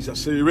of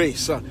Jesus,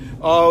 erase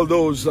all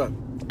those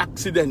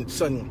accidents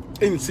and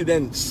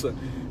incidents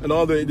and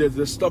all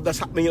the stuff that's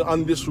happening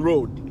on this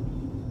road.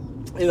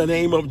 In the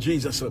name of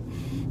Jesus.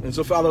 And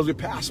so, Father, as we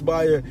pass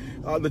by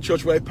the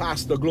church where I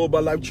passed, the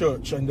Global Life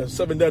Church and the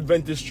Seventh-day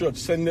Adventist Church,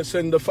 send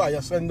the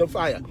fire, send the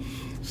fire.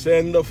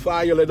 Send the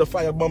fire, let the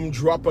fire bomb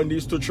drop on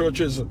these two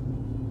churches.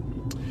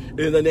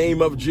 In the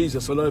name of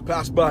Jesus. And I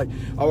pass by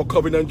our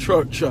Covenant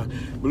Church,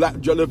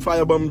 let the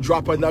fire bomb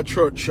drop on that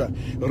church. In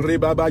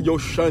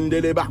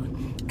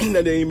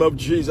the name of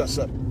Jesus.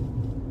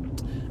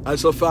 And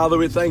so, Father,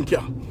 we thank you.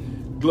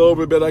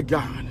 Glory be to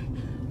God.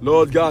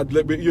 Lord God,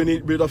 you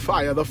need the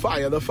fire, the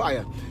fire, the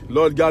fire.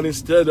 Lord God,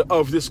 instead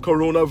of this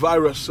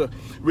coronavirus,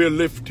 we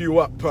lift you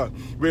up.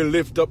 We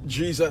lift up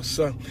Jesus.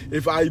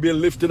 If I be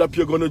lifted up,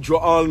 you're going to draw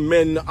all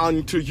men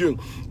unto you.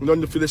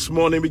 And for this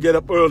morning, we get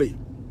up early.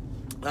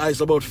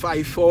 It's about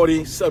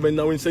 5:47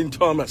 now in St.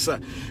 Thomas.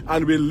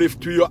 And we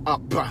lift you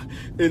up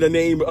in the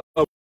name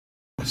of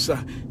Jesus.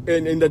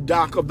 In the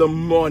dark of the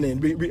morning,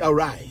 we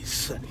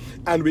arise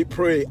and we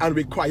pray and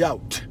we cry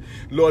out.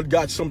 Lord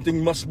God,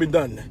 something must be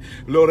done,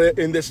 Lord,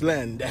 in this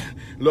land.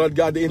 Lord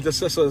God, the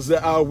intercessors, they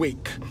are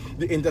awake.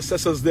 The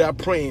intercessors, they are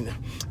praying.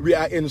 We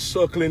are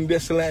encircling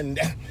this land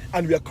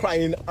and we are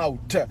crying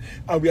out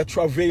and we are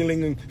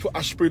travailing for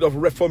a spirit of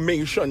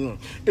reformation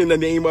in the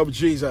name of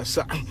Jesus.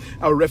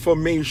 A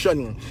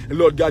reformation.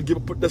 Lord God,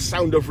 put the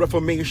sound of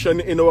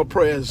reformation in our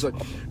prayers.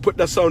 Put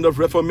the sound of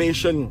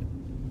reformation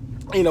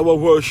in our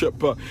worship.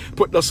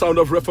 Put the sound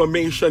of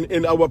reformation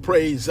in our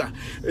praise.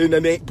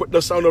 Put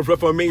the sound of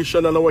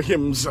reformation in our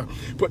hymns.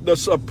 Put the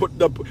sound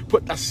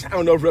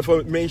of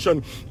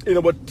reformation in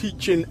our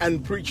teaching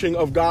and preaching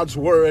of God's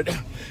word.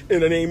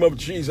 In the name of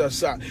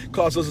Jesus,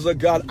 cause us as a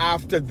God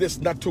after this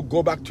not to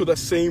go back to the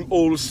same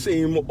old.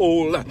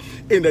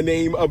 In the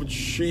name of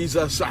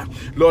Jesus,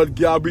 Lord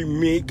God, we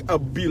make a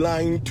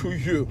beeline to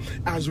you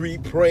as we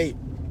pray.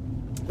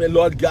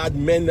 Lord God,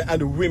 men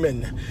and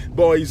women,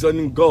 boys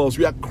and girls,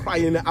 we are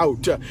crying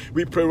out.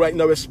 We pray right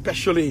now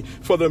especially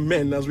for the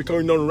men as we come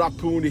on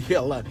Raccoon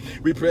Hill.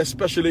 We pray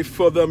especially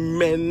for the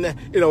men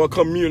in our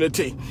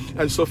community.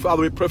 And so,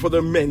 Father, we pray for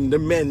the men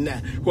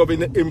who have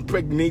been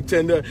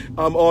impregnating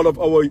all of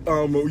our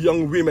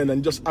young women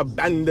and just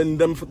abandoned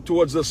them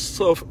towards the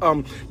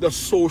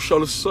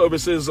social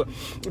services.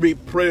 We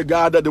pray,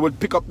 God, that they would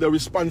pick up their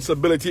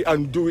responsibility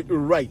and do it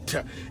right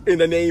in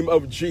the name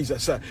of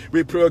Jesus.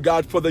 We pray,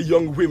 God, for the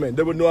young women.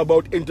 They would know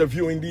about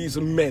interviewing these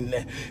men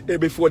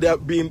before they are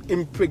being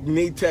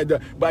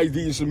impregnated by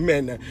these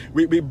men.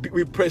 We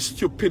pray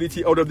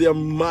stupidity out of their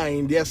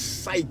mind, their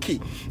psyche,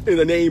 in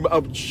the name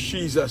of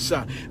Jesus.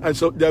 And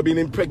so they're being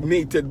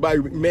impregnated by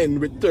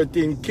men with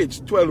 13 kids,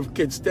 12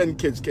 kids, 10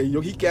 kids.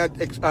 He can't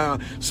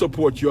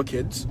support your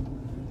kids.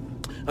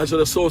 And so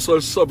the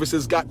social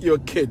services got your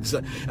kids.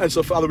 And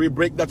so, Father, we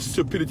break that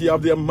stupidity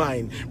of their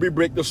mind. We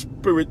break the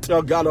spirit,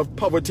 God, of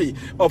poverty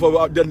of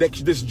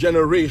this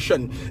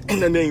generation in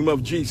the name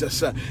of Jesus.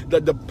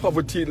 That the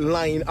poverty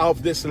line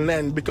of this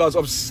land because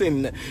of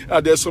sin.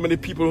 There's so many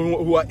people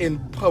who are in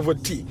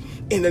poverty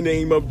in the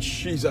name of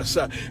Jesus.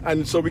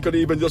 And so we could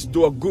even just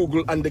do a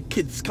Google and the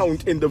kids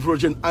count in the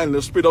Virgin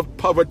Islands. Spirit of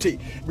poverty,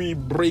 we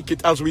break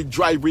it as we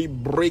drive. We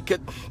break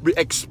it. We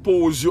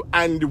expose you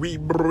and we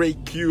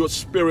break you,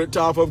 spirit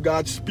of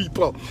God's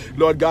people.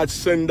 Lord God,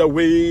 send a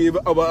wave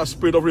of a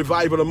spirit of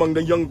revival among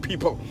the young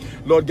people.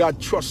 Lord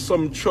God, trust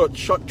some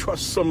church,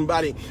 trust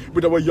somebody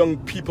with our young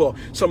people,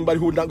 somebody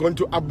who's not going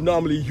to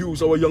abnormally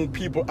use our young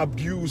people,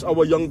 abuse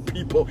our young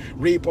people,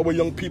 rape our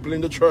young people in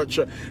the church.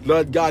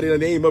 Lord God, in the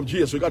name of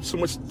Jesus, we got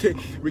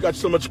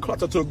so much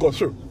clutter to go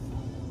through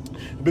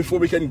before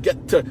we can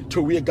get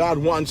to where God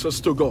wants us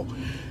to go.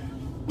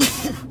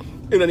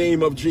 In the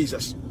name of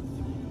Jesus.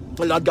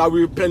 Lord God,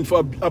 we repent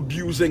for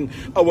abusing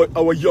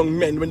our young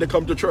men when they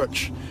come to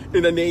church.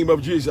 In the name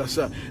of Jesus.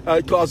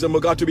 Cause them, oh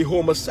God, to be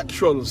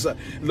homosexuals.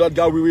 Lord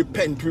God, we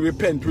repent. And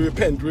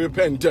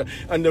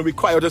then we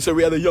cry out and say,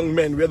 we are the young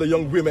men, we are the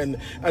young women.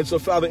 And so,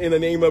 Father, in the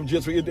name of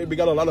Jesus, we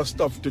got a lot of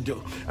stuff to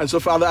do. And so,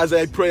 Father, as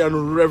I pray and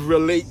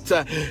revelate,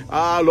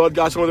 Lord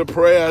God, some of the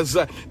prayers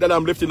that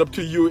I'm lifting up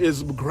to you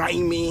is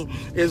grimy,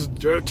 is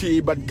dirty,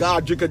 but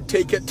God, you can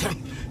take it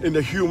in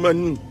the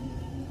human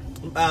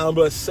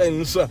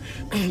sense.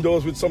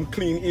 Those with some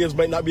clean ears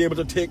might not be able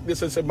to take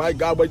this and say, my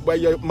God, why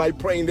am I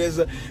praying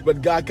this?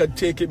 But God can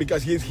take it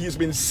because he's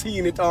been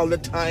seeing it all the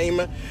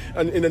time.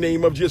 And in the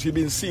name of Jesus, he's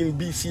been seeing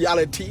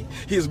bestiality.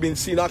 He's been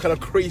seeing all kind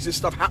of crazy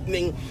stuff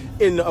happening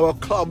in our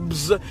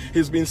clubs.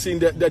 He's been seeing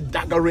the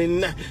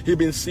daggering. He's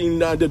been seeing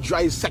the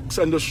dry sex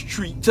on the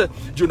street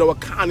during our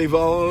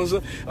carnivals.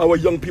 Our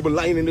young people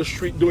lying in the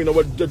street doing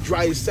the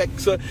dry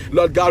sex.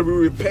 Lord God, we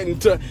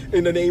repent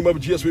in the name of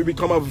Jesus. We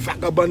become a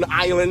vagabond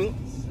island.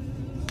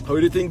 How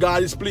do you think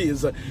God is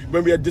pleased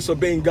when we are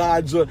disobeying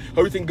God's? How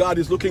do you think God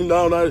is looking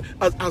down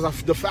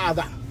as the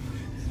Father,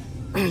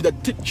 the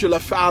titular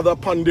Father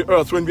upon the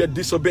earth when we are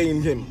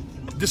disobeying Him,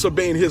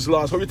 disobeying His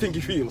laws? How do you think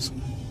He feels?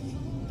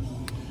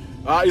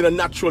 In a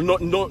natural,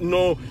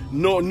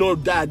 no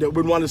dad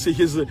would want to see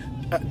his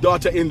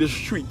daughter in the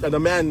street and a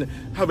man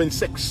having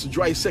sex,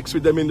 dry sex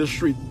with them in the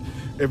street.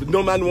 If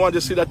no man wants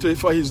to see that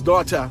for his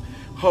daughter,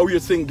 how you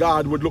think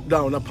God would look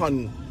down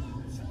upon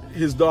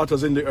his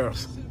daughters in the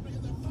earth.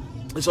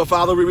 And so,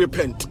 Father, we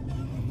repent.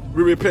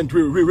 We repent.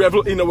 We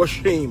revel in our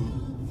shame.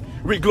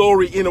 We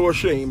glory in our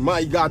shame.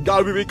 My God,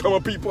 God, we become a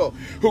people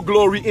who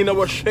glory in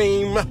our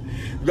shame.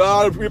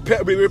 God,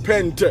 we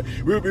repent.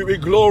 We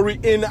glory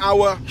in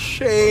our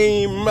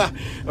shame.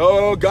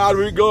 Oh, God,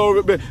 we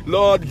glory.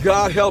 Lord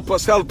God, help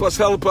us, help us,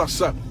 help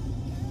us.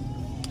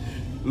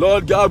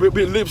 Lord God,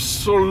 we live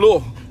so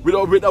low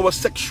with our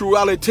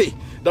sexuality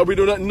that we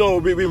do not know.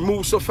 We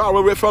move so far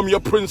away from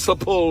your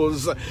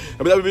principles.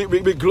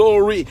 We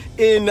glory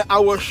in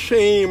our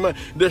shame,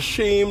 the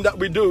shame that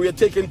we do. We are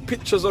taking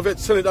pictures of it,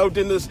 sending it out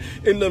in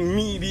the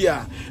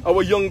media.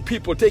 Our young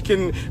people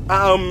taking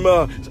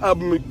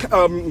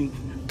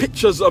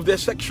pictures of their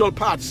sexual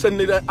parts,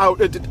 sending it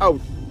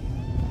out.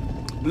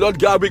 Lord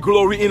God, we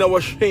glory in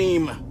our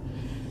shame,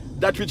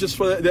 that which is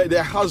for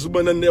their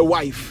husband and their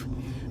wife.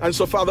 And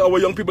so, Father, our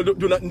young people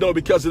do not know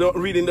because they don't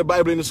read in the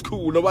Bible in the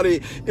school. Nobody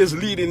is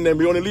leading them.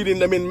 We're only leading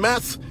them in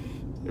math,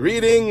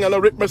 reading, and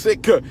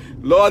arithmetic.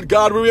 Lord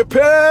God, we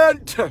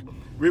repent.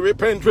 We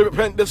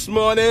repent this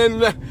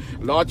morning.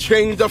 Lord,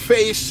 change the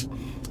face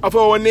of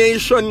our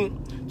nation.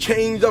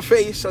 Change the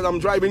face. As I'm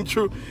driving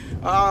through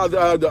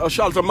the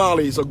Shelter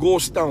Mali, it's a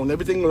ghost town.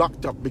 Everything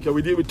locked up because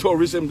we deal with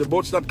tourism. The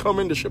boat's not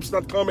coming. The ship's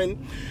not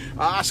coming.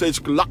 So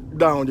it's locked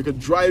down. You can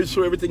drive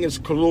through. Everything is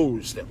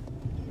closed,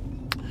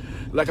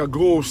 like a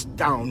ghost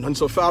town. And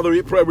so, Father,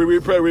 we pray.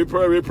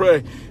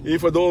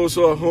 If for those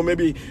who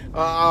maybe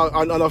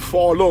on a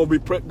fallen, we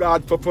pray,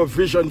 God, for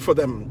provision for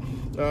them.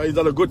 Is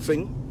that a good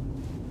thing?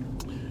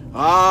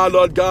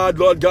 Lord God,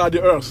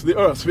 the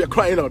earth, we are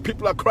crying out.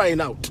 People are crying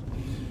out.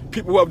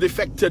 People who have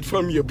defected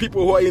from you,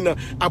 people who are in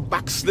a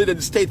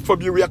backslidden state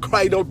from you, we are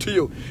crying out to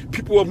you.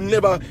 People who have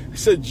never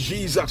said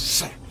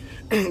Jesus,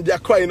 they are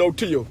crying out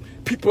to you.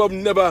 People have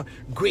never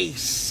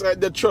graced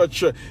the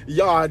church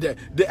yard.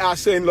 They are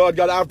saying, Lord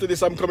God, after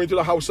this I'm coming to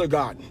the house of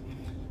God.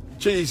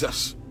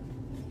 Jesus.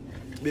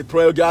 We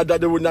pray, God,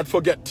 that they would not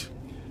forget,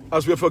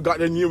 as we have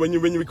forgotten you when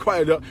we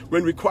cried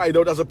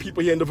out as a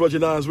people here in the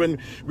Virgin Islands, when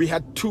we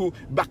had 2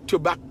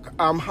 back-to-back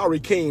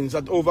hurricanes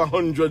at over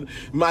 100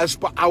 miles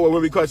per hour,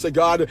 when we cried, say,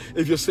 God,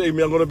 if you save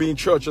me, I'm going to be in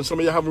church, and some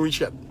of you haven't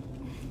reached yet.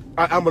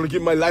 I'm going to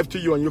give my life to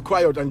you, and you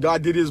cry out, and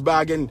God did his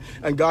bag, and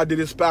God did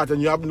his part,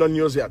 and you haven't done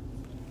yours yet.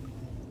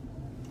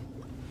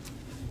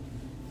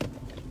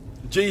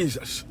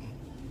 Jesus.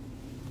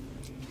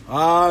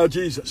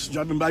 Jesus.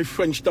 Driving by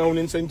Frenchtown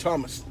in St.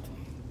 Thomas.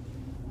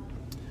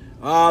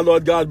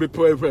 Lord God, we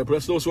pray.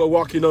 Bless those who are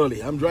walking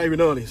early. I'm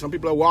driving early. Some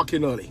people are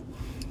walking early.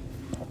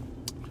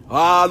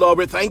 Lord,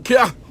 we thank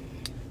you.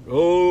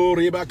 Oh,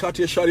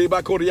 Ribakati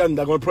Shariba Korianda.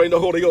 I'm going to pray in the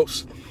Holy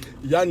Ghost.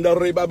 Yanda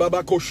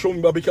Ribabako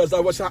Shumba, because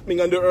that was happening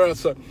on the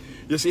earth.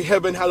 You see,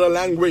 heaven has a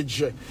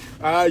language.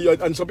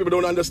 And some people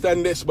don't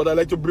understand this, but I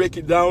like to break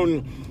it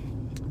down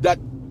that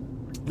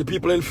the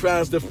people in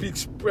France, they speak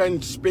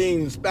French,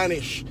 Spain,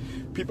 Spanish.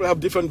 People have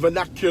different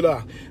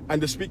vernacular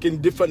and they speak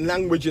in different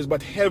languages,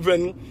 but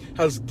heaven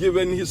has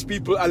given his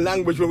people a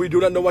language when we do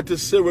not know what to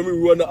say, when we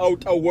run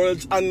out our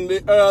words on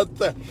the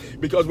earth.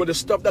 Because with the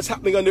stuff that's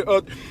happening on the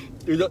earth,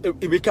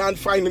 we can't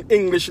find an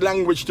English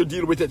language to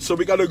deal with it. So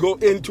we got to go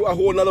into a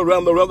whole other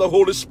realm, the realm of the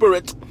Holy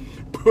Spirit,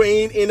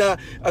 praying in a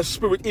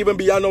spirit even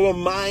beyond our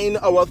mind,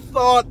 our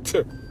thought,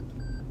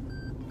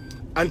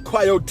 and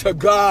cry out to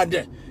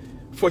God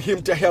for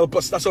him to help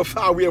us. That's how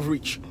far we have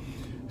reached.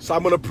 So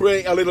I'm going to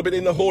pray a little bit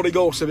in the Holy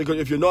Ghost, because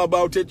if you know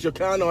about it, you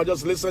can, or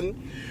just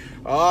listen.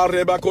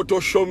 Rebakoto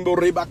shombo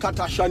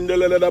rebakata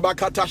shandelele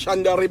bakata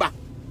shanda reba.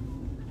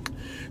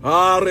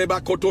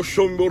 Rebakoto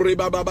shombo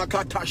reba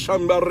babakata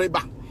shamba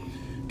reba.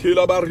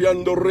 Kila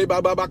bariando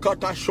reba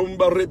babakata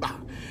shomba reba.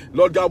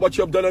 Lord God, what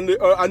you have done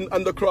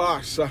on the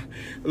cross,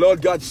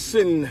 Lord God,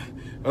 sin,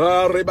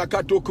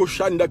 rebakato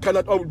koshanda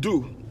cannot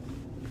outdo.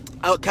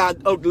 I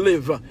can't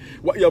outlive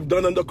what you have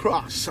done on the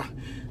cross.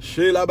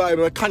 Sheila by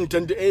the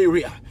content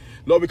area.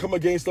 Lord, we come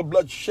against the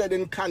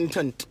bloodshedding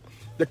content,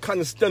 the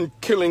constant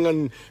killing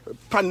and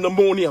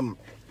pandemonium.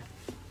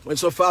 And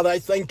so, Father, I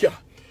thank you.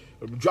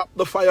 Drop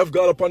the fire of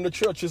God upon the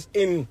churches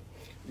in,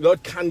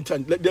 Lord,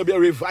 content. Let there be a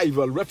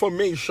revival,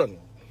 reformation.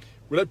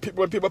 When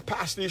people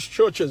pass these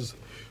churches,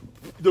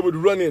 they would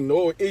run in,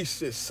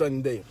 Oasis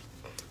Sunday,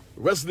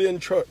 Wesleyan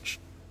Church.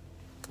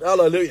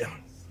 Hallelujah.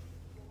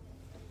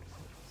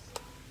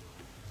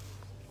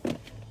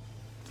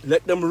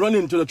 Let them run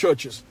into the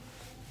churches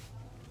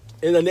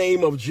in the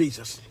name of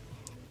Jesus.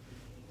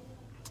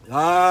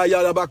 Because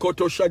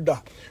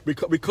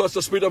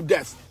the spirit of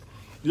death,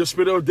 your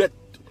spirit of death,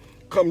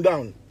 come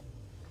down.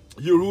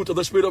 You root of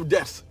the spirit of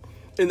death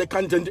in the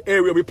content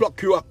area, we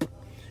pluck you up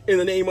in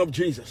the name of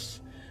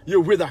Jesus. You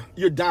wither,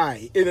 you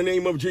die in the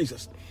name of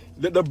Jesus.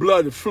 Let the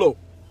blood flow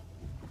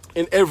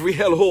in every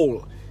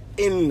hellhole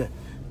in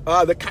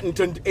the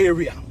content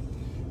area.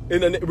 We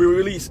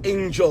release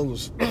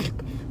angels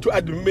to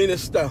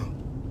administer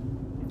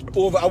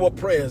over our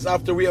prayers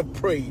after we have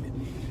prayed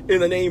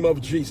in the name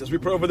of Jesus. We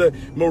pray over the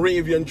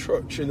Moravian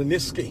Church in the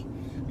Niski.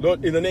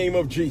 Lord, in the name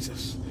of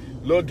Jesus.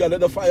 Lord God,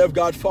 let the fire of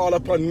God fall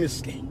upon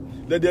Niski.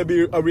 Let there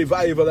be a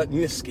revival at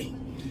Niski.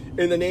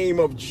 In the name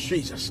of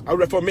Jesus. A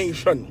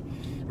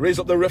reformation. Raise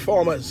up the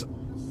reformers.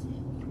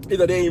 In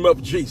the name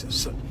of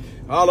Jesus.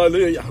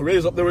 Hallelujah.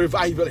 Raise up the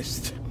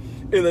revivalists.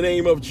 In the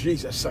name of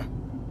Jesus.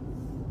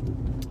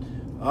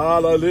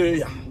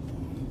 Hallelujah.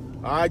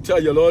 I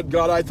tell you, Lord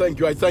God, I thank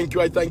you. I thank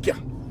you. I thank you.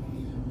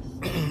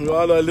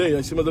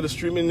 Hallelujah. Some of the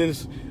streaming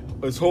is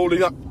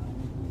holding up.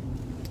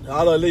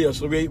 Hallelujah.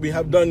 So we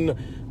have done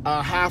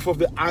half of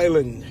the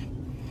island.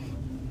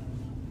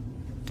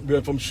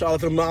 We're from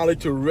Charlotte, Mali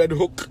to Red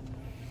Hook.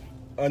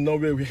 And now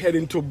we're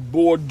heading to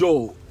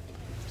Bordeaux.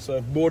 So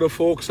if Bordeaux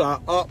folks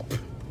are up,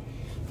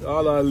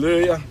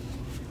 hallelujah.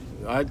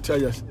 I tell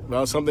you,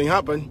 well, something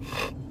happened.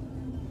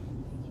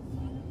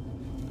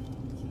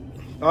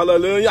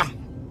 Hallelujah.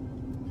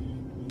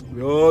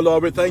 Oh,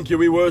 Lord, we thank you,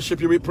 we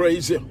worship you, we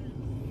praise you.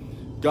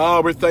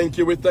 God, we thank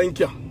you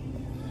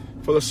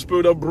for the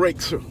spirit of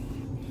breakthrough.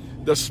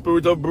 The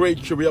spirit of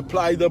breakthrough. We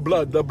apply the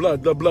blood, the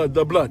blood, the blood,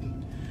 the blood.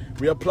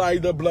 We apply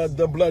the blood,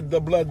 the blood,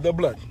 the blood, the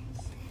blood.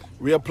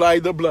 We apply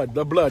the blood,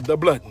 the blood, the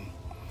blood.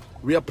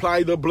 We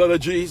apply the blood of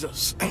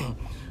Jesus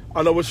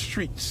on our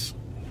streets.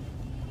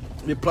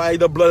 We apply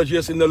the blood of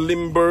Jesus in the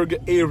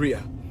Limburg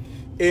area,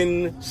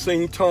 in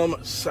St.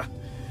 Thomas.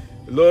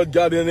 Lord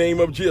God, in the name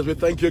of Jesus, we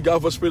thank you,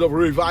 God, for spirit of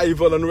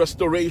revival and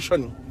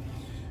restoration.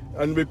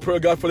 And we pray,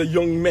 God, for the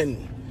young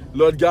men,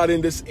 Lord God,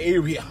 in this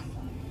area.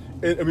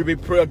 And we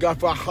pray,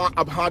 God, for a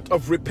heart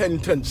of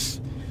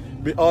repentance.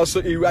 We also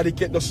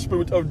eradicate the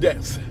spirit of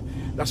death.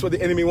 That's what the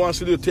enemy wants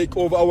to do, take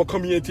over our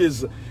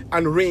communities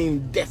and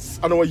rain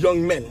death on our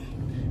young men.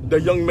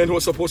 The young men who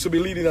are supposed to be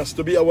leading us,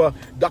 to be our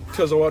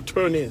doctors, our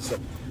attorneys,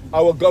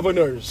 our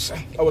governors,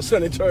 our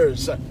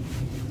senators.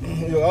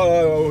 In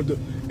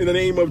the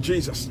name of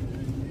Jesus.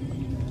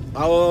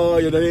 Oh,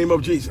 in the name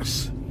of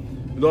Jesus.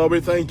 Lord, we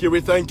thank you,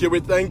 we thank you, we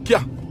thank you.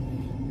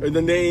 In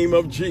the name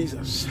of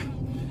Jesus.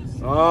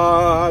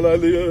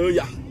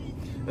 Hallelujah.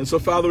 And so,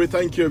 Father, we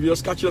thank you. If you're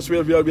catching us, we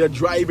are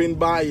driving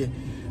by.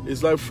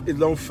 It's now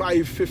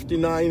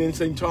 5:59 in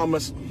St.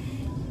 Thomas.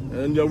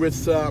 And you're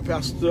with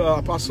Pastor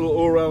Apostle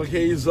Oral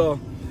Hazell.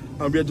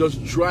 And we're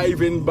just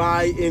driving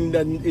by in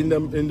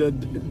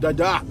the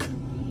dark.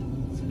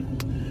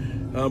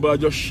 But I'll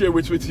just share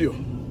it with you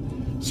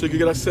so you can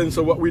get a sense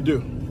of what we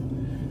do.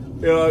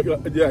 Yeah.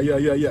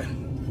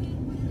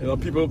 You know,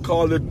 people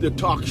call it the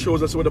talk shows.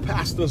 That's what the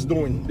pastor's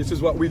doing. This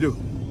is what we do.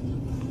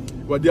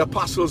 What the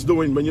apostles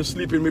doing when you're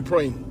sleeping, we're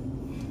praying.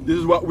 This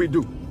is what we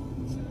do.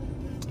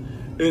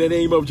 In the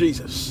name of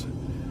Jesus.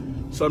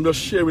 So I'm just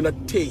sharing a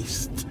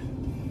taste.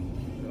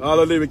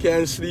 Hallelujah. We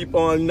can't sleep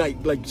all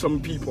night like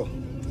some people.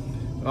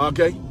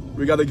 Okay?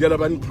 We got to get up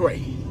and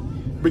pray.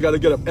 We got to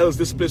get up. Else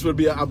this place will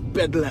be a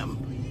bedlam.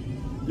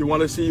 You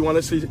want to see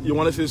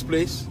this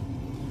place?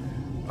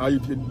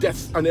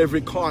 Death on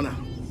every corner.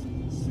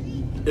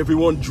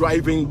 Everyone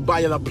driving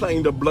by and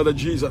applying the blood of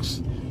Jesus.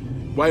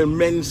 While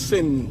men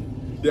sin,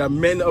 there are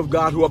men of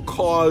God who are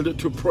called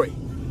to pray.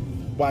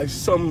 While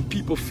some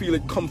people feel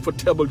it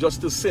comfortable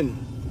just to sin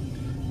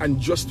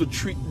and just to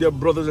treat their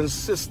brothers and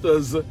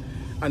sisters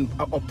and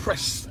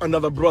oppress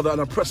another brother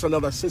and oppress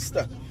another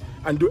sister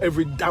and do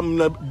every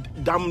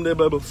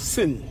damnable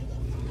sin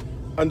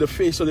on the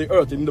face of the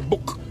earth in the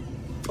book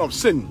of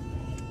sin.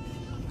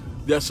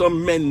 There are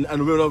some men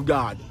and women of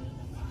God,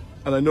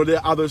 and I know there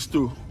are others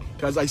too,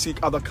 because I see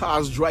other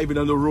cars driving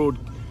on the road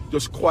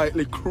just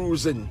quietly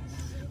cruising,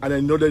 and I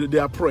know that they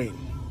are praying.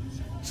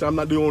 So I'm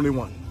not the only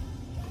one.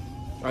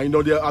 I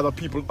know there are other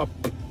people up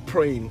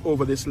praying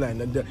over this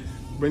land, and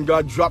when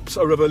God drops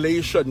a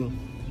revelation,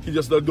 he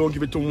just don't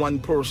give it to one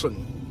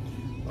person.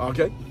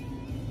 Okay?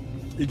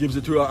 He gives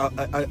it to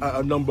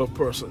a number of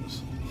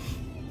persons.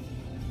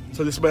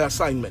 So this is my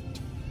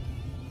assignment.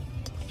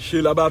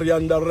 Shila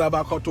Barianda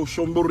Rabakoto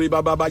Shumburi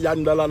Baba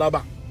Yanda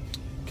Lalaba.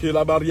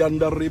 Kila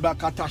Barianda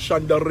Ribakata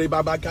Shanda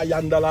Ribabaka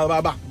Yanda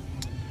Lalaba.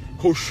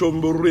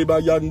 Koshumburi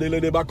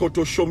Bayandele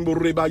Bakoto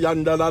Shumburi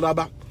Bayanda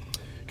Lalaba.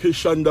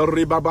 Kishanda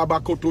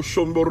Ribabakoto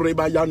Shumburi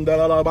Bayanda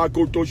Lalaba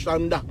Koto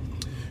Shanda.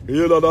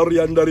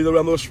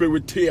 The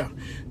spirit tear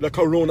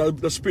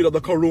the spirit of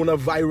the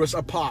coronavirus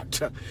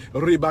apart.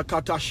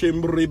 Ribakata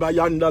Shim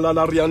Ribayanda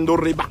Lalariando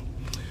Riba.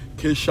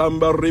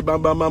 Kishamba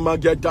Ribaba Mama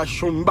Geta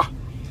Shumba.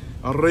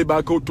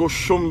 Rebakoto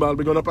Shumba.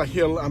 We're going up a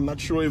hill. I'm not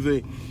sure if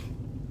they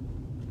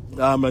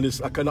and it's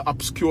a kind of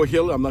obscure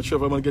hill. I'm not sure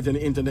if I'm going to get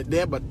any internet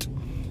there, but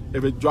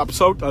if it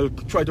drops out, I'll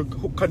try to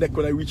connect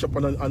when I reach up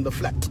on the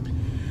flat.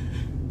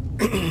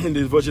 In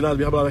this Virgin Islands,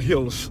 we have a lot of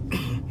hills.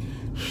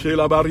 So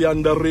if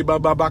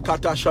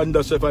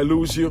I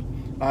lose you,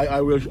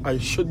 I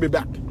should be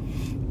back.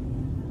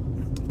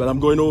 But I'm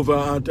going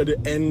over to the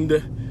end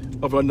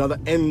of another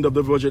end of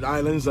the Virgin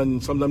Islands,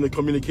 and sometimes the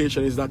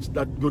communication is not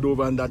that good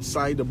over on that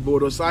side, the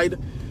border side.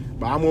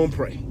 But I'm going to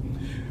pray.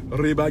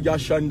 Riba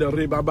Yashanda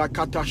Riba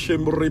Bakata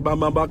Shim Riba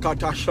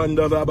Mabakata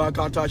Shanda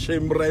Rabakata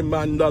Shim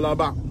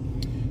Remandalaba.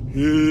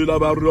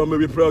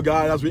 We pray,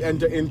 God, as we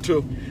enter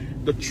into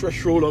the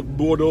threshold of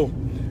Bordeaux,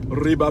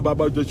 Riba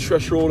Baba, the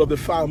threshold of the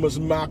farmers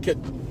market.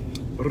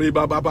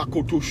 Riba Baba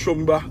Kotu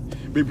Shumba.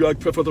 We pray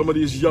for some of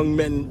these young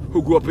men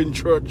who grew up in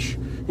church,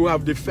 who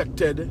have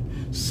defected.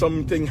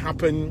 Something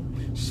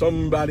happened.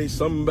 Somebody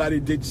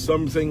did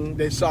something.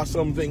 They saw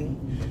something.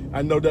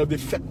 And now they're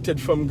defected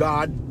from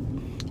God.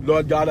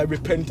 Lord God, I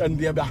repent on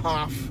their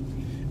behalf.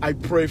 I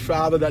pray,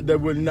 Father, that they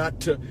will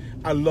not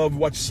allow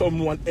what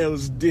someone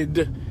else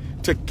did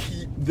to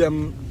keep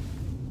them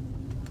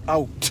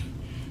out.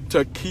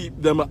 To keep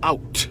them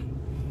out.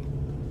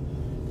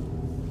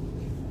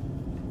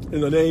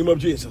 In the name of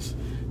Jesus.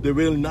 They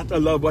will not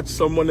allow what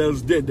someone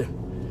else did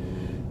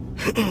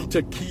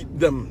to keep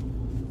them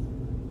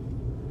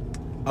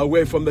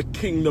away from the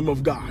kingdom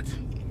of God.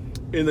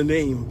 In the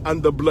name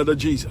and the blood of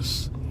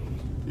Jesus.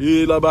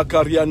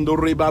 Ilabakariando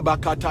riba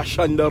bakata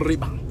shanda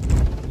riba.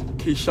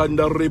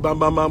 Kishanda riba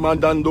mama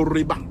mandando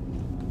riba.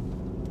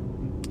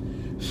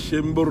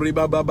 Shimbu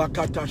riba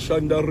babakata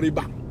shanda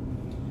riba.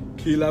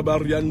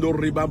 Kilabariando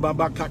riba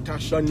babakata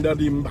shanda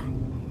rimba.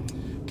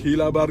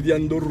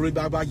 Kilabariando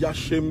riba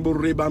bayashimbu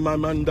riba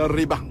mamanda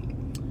riba.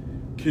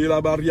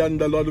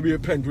 Kilabarianda, Lord, we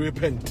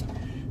repent.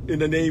 In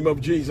the name of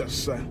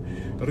Jesus.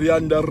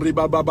 Rianda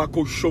riba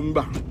babako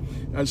shumba.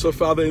 And so,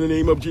 Father, in the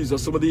name of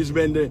Jesus, some of these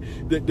men,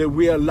 they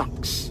wear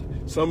locks.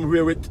 Some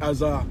wear it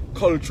as a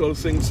cultural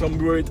thing. Some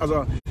wear it as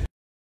a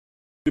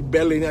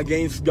rebelling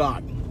against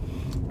God.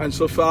 And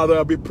so,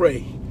 Father, we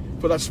pray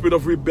for that spirit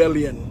of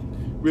rebellion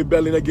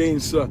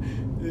against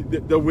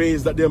the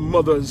ways that their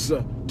mothers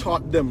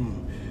taught them.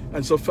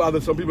 And so, Father,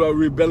 some people are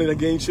rebelling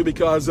against you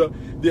because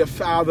their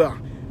father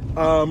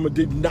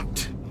did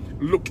not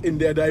look in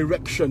their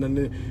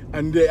direction,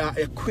 and they are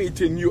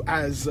equating you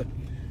as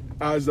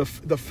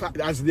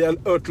their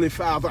earthly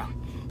father.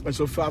 And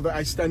so, Father,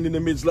 I stand in the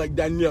midst like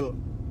Daniel,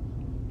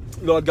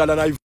 Lord God, and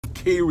I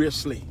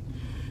vicariously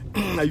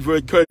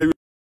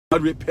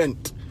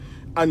repent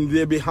on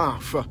their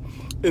behalf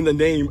in the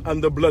name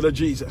and the blood of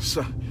Jesus.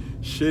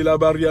 Shela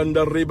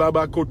barianda riba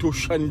bakoto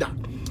shanda.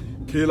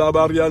 Kila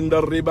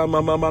barianda riba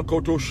mama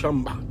koto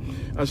shamba.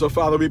 And so,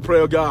 Father, we pray,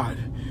 oh God,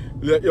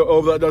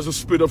 that there's a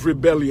spirit of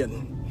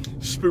rebellion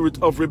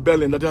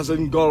that has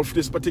engulfed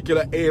this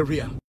particular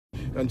area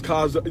and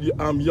caused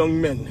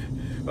young men,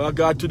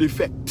 God, to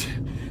defect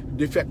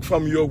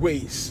from your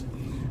ways.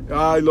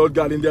 Lord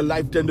God, in their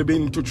lifetime they've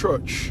been to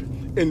church.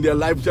 In their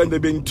lifetime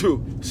they've been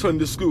to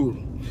Sunday school.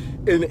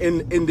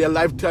 In their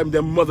lifetime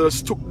their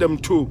mothers took them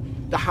to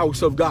the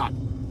house of God.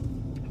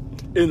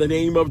 In the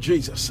name of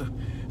Jesus.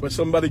 But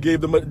somebody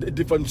gave them a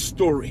different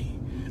story.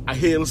 A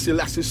Haile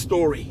Selassie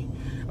story.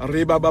 A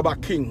Reba Baba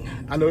king,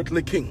 an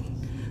earthly king.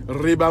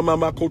 Reba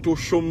Mama Koto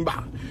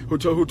Shumba, who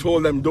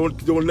told them,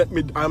 don't let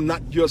me, I'm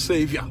not your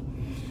savior.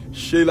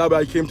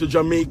 Sheila came to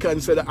Jamaica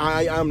and said,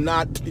 I am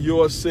not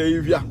your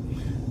savior.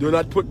 Do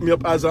not put me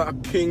up as a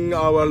king,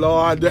 our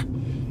Lord.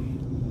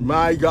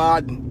 My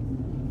God.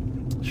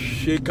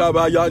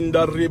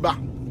 Shekabayanda Reba.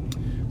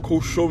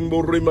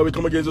 Kushumbu Rima. We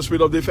come against the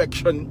spirit of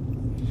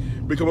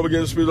defection. We come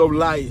against the spirit of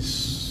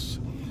lies.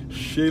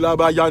 Sheila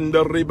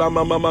Bayanda Reba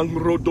Mama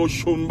Mangroto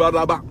Shumba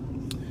Raba.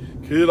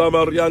 Kila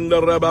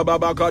Marianda Reba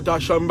Baba Kata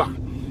Shamba.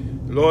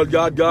 Lord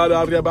God,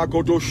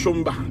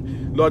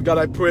 Lord God,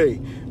 I pray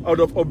out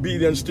of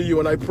obedience to you,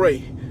 and I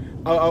pray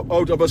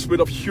out of a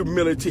spirit of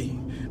humility.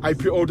 I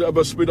pray out of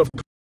a spirit of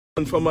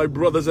for my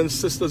brothers and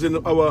sisters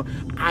in our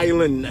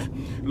island.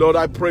 Lord,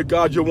 I pray,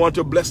 God, you want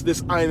to bless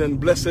this island.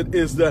 Blessed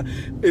is the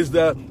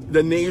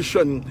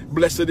nation.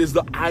 Blessed is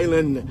the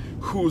island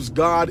whose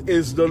God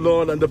is the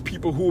Lord and the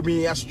people whom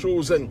he has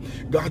chosen.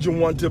 God, you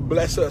want to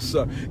bless us.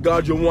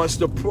 God, you want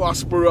to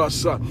prosper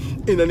us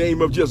in the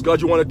name of Jesus. God,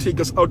 you want to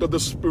take us out of the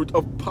spirit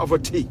of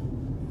poverty.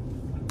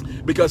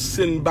 Because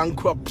sin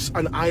bankrupts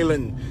an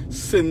island.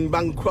 Sin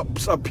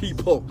bankrupts a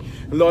people.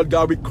 Lord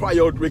God, we cry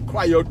out,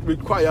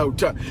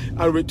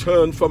 and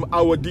return from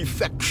our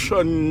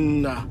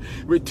defection.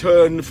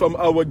 Return from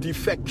our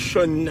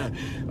defection.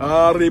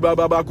 Riba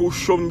baba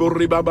kushumbu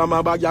riba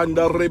baba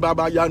yanda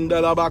riba yanda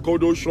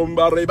labakodo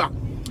shumba riba.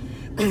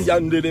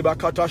 Yande riba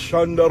kata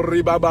shanda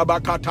riba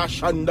baba kata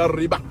shanda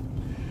riba.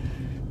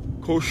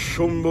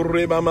 Kushumbu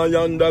riba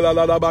mayanda la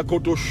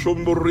labakodo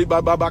shumbu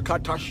riba baba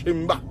kata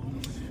shimba.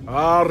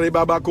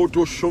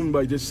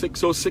 It is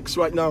 6:06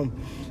 right now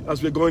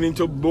as we're going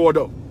into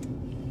Bordeaux.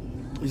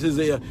 This is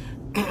on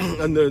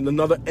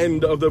another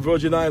end of the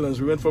Virgin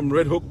Islands. We went from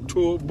Red Hook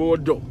to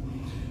Bordeaux.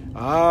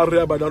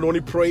 But not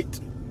only pray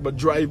it, but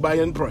drive by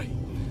and pray.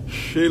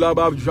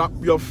 Shilabab, drop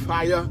your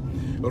fire.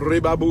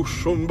 Ribabu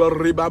Shumba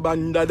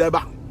Ribabanda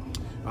Deba.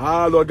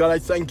 Lord God, I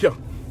thank you.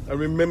 I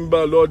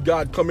remember, Lord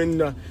God, coming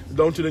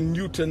down to the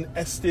Newton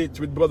estate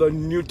with Brother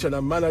Newton,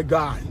 a man of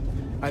God,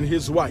 and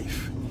his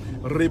wife.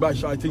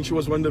 Ribash, I think she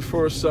was one of the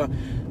first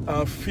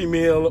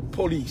female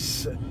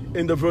police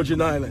in the Virgin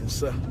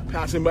Islands,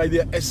 passing by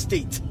their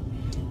estate.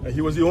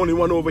 He was the only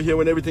one over here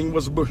when everything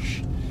was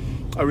bush.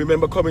 I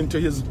remember coming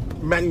to his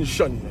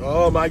mansion.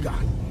 Oh my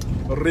God.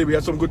 We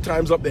had some good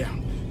times up there.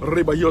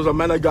 Riba, he was a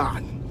man of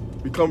God.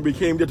 We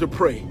came there to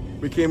pray.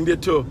 We came there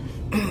to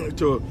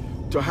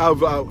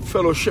have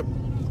fellowship.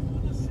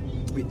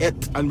 We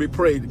ate and we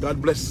prayed. God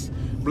bless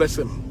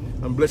him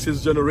and bless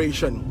his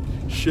generation.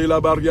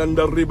 Shela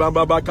Barianda Riba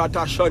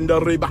Babakata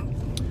Shanda Riba.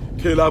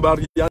 Kela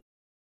Barianda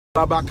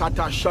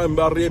Babakata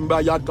Shamba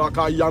Rimba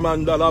Yataka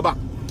Yamanda Laba.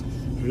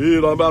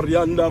 Kela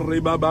Barianda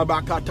Riba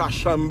Babakata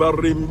Shamba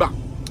Rimba.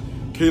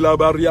 Kela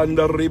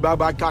Barianda Riba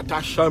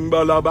Babakata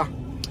Shamba Laba.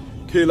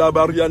 Kela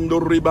Bariando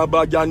Riba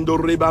Bagando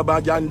Riba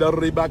Baganda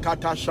Riba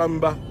Kata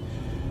Shamba.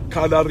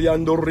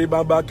 Kalariando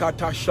Riba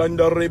Bakata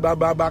Shanda Riba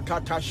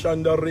Babakata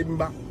Shanda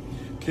Rimba.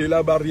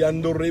 Kela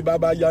Bariando Riba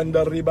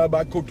Bayanda Riba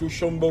Bakutu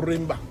Shombo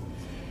Rimba.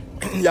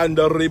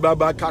 Yanda Riba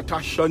Bakata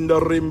Shanda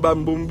Rimba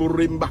Mbumbu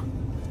Rimba.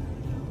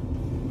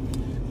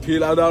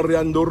 Kila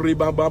Dariando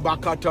Riba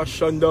Babakata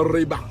Shanda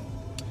Riba.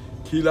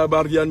 Kila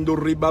Bariando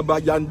Riba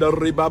Bayanda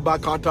Riba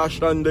Bakata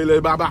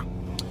Shandele Baba.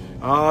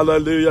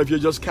 Hallelujah. If you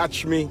just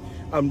catch me,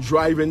 I'm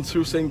driving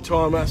through St.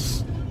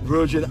 Thomas,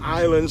 Virgin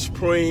Islands,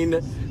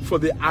 praying for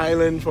the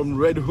island from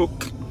Red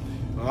Hook.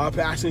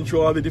 Passing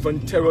through all the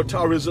different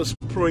territories, just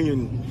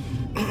praying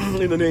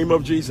in the name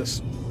of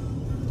Jesus.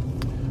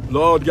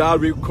 Lord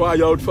God, we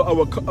cry out for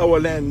our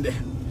land.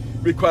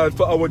 We cry out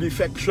for our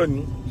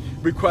defection.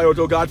 We cry out,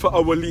 oh God, for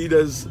our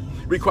leaders.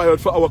 We cry out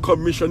for our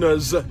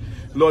commissioners.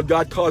 Lord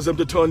God, cause them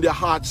to turn their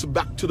hearts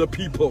back to the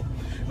people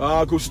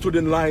who stood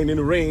in line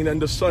in rain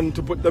and the sun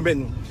to put them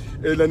in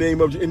the name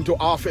of into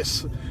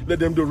office. Let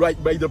them do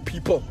right by the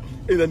people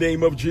in the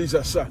name of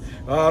Jesus.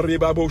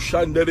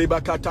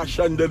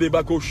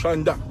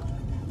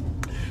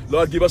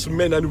 Lord, give us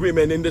men and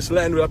women in this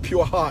land with a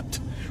pure heart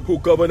who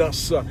govern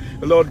us.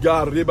 Lord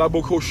God,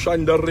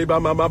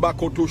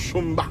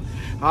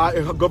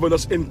 govern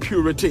us in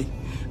purity.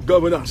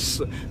 Govern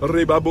us.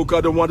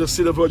 Ribabuka don't want to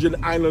see the Virgin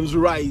Islands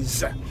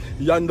rise.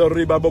 Yanda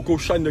Ribaboko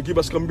Shanda, give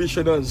us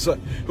commissioners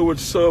who would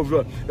serve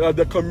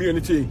the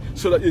community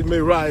so that it may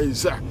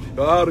rise.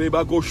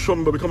 Ribako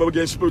Shumba, we come up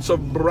against spirits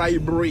of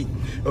bribery.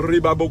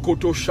 Ribaboko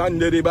to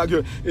Shanda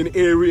Ribago in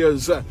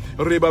areas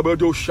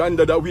Ribabado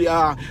Shanda that we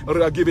are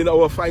giving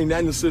our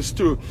finances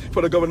to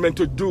for the government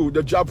to do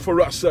the job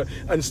for us,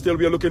 and still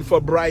we are looking for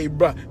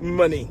bribe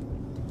money.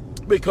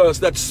 Because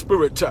that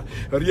spirit,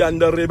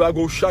 Rianda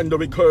Rebago Shanda,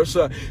 because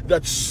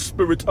that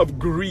spirit of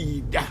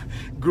greed. Yes,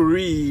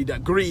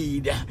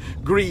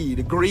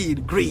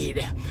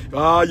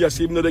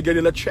 even though they're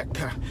getting a check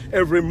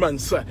every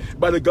month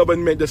by the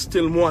government, they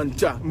still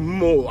want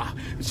more.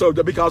 So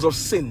because of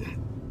sin,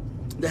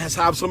 they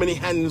have so many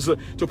hands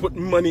to put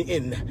money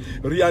in.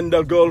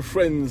 Rianda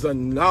girlfriends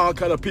and all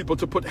kind of people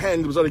to put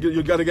hands, so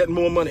you got to get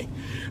more money.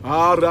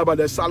 Rabbi,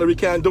 their salary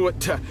can't do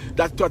it.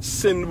 That's what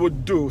sin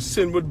would do.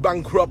 Sin would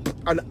bankrupt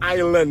an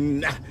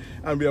island.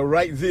 And we are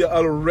right there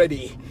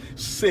already.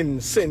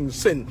 Sin.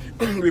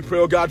 We pray,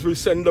 oh God, we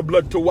send the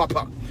blood to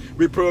Wapa.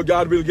 We pray, oh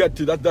God, we'll get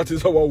to that. That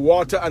is our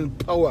water and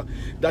power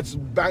that's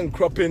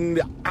bankrupting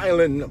the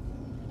island.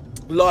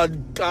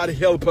 Lord God,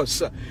 help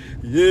us.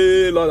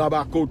 Ye Lord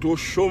Abakoto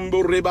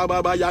Shumbu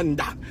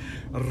Ribabayanda.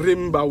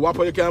 Rimba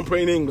Wapa, you can't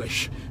pray in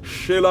English.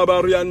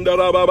 Shelabarianda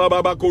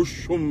Rabababako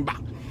Shumba.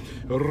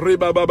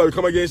 Ribababa, we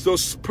come against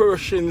those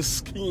Persian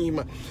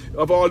scheme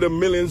of all the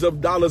millions of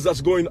dollars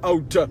that's going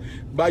out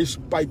by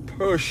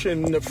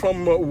Persian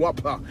from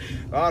Wapa.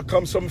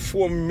 Come some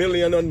 4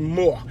 million and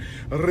more.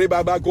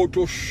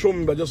 Ribabakoto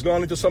Shumba, just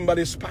gone into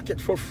somebody's pocket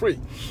for free.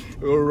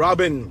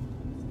 Robin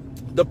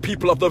the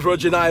people of the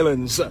Virgin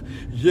Islands.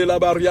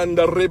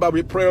 Yelabarianda Reba,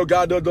 we pray, oh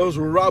God, that those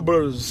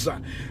robbers,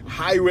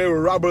 highway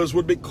robbers,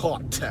 would be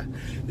caught.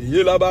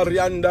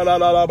 Yelabarianda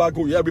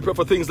Lalabaku. Yeah, we pray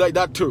for things like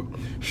that too.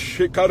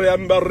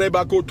 Shikaramba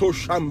Rebako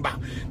Toshamba.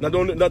 Not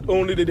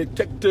only the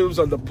detectives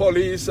and the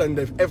police and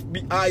the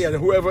FBI and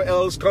whoever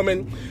else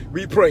coming,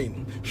 we pray.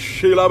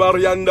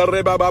 Shilabarianda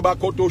Reba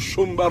Babako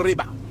Toshumba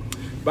Reba.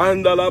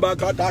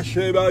 Bandalabakata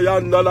Sheba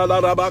Yanda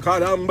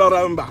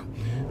Lalabakanamba.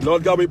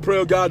 Lord God, we pray,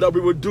 oh God, that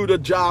we would do the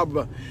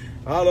job,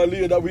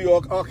 hallelujah, that we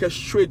are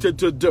orchestrated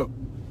to do.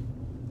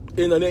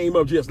 In the name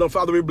of Jesus. Now,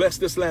 Father, we bless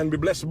this land. We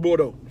bless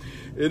Bordeaux.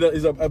 It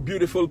is a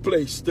beautiful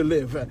place to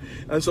live.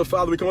 And so,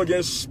 Father, we come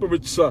against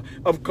spirits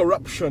of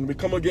corruption. We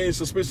come against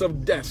the spirits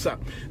of death.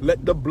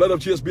 Let the blood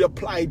of Jesus be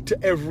applied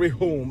to every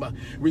home.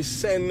 We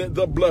send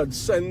the blood,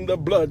 send the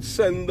blood,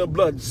 send the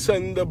blood,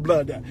 send the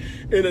blood.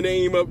 In the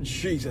name of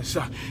Jesus,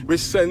 we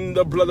send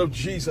the blood of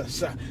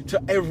Jesus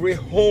to every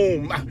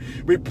home.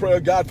 We pray,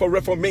 God, for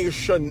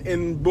reformation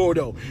in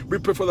Bordeaux. We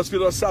pray for the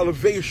spirit of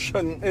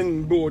salvation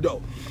in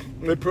Bordeaux.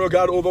 We pray,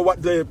 God, over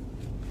what the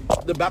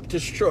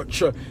Baptist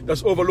church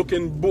that's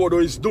overlooking Bordeaux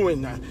is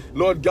doing.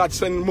 Lord God,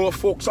 send more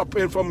folks up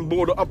in from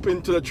Bordeaux up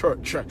into the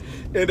church.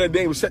 In the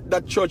name, set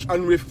that church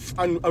on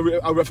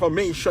a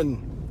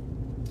reformation,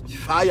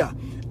 fire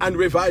and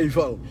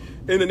revival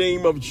in the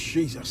name of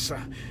Jesus.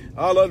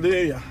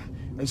 Hallelujah.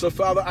 And so,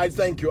 Father, I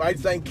thank you. I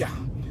thank you.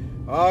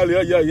 Oh,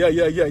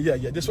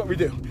 yeah. This is what we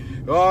do.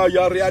 Oh,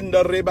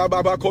 yarianda reba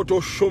baba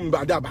koto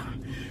shumba daba.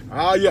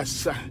 Ah,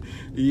 yes.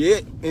 Yeah,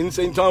 in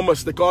St.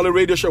 Thomas, they call a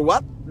radio show.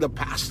 What the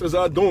pastors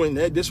are doing,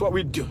 this is what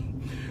we do.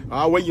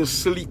 When you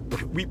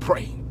sleep, we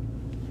pray.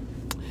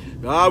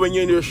 When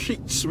you're in your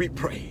sheets, we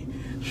pray.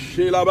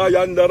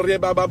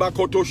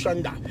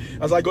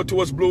 As I go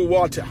towards Blue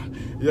Water,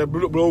 Yeah,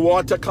 Blue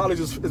Water College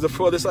is the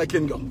furthest I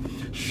can go.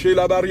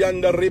 Shila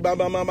Barianda Riba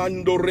Mama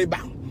Mando Riba.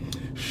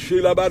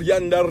 Shila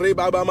Barianda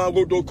Riba Mama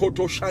Godo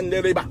Koto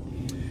Shande Riba.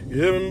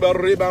 Imba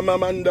Riba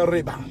Mamanda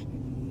Riba.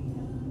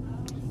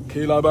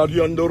 Kila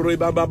Bariando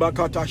Riba Baba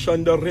Kata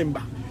Shanda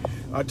Rimba.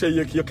 I tell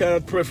you, you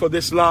cannot pray for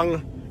this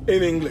long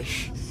in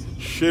English.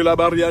 Shila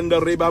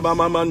Barianda Riba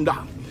Mama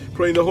Manda.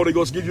 Praying the Holy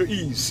Ghost give you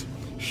ease.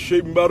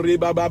 Shimba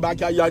Riba Baba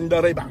Kayanda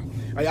Riba.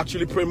 I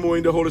actually pray more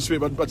in the Holy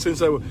Spirit, but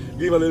since I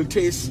gave a little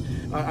taste,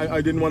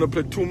 I didn't want to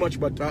play too much,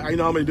 but I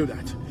normally do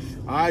that.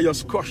 I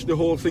just crush the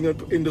whole thing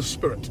in the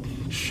Spirit.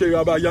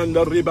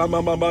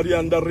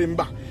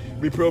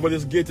 We pray over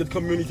this gated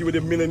community where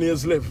the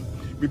millionaires live.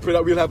 We pray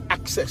that we'll have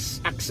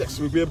access.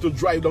 We'll be able to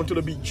drive down to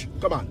the beach.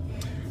 Come on.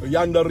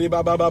 Yanda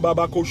riba baba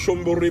baba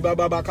koshombo riba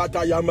baba kata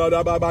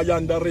yamara baba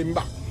yanda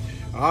rimba.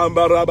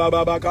 Ambara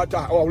baba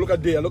kata. Oh, look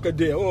at there.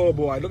 Oh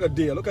boy, look at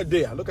there.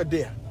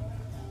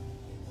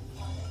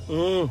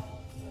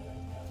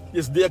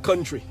 It's their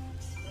country.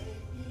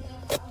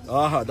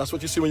 That's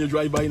what you see when you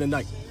drive by in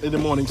the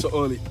morning so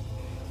early.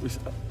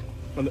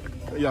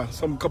 Yeah,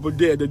 some couple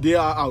there, the deer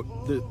are out.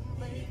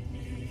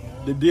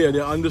 The deer,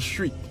 they're on the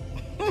street.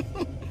 I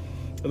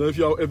don't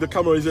know if the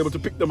camera is able to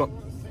pick them up.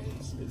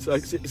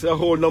 It's a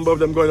whole number of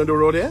them going on the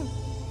road here.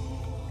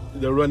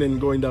 They're running,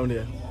 going down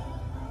here.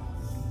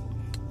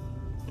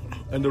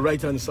 And the right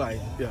hand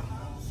side, yeah.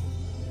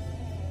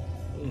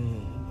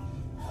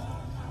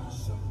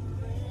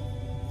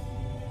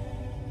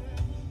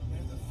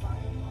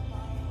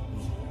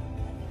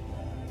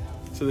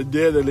 So the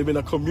deer, they live in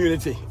a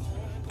community.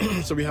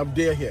 So we have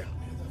deer here.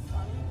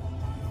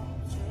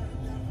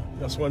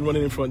 That's one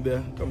running in front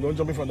there. Come, don't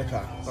jump in front of the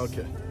car.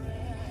 Okay.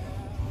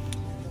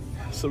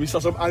 So we saw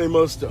some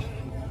animals too.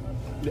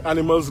 The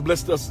animals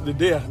blessed us, the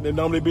deer. They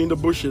normally be in the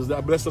bushes. They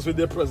blessed us with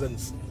their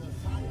presence.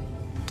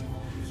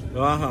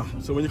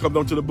 So when you come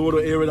down to the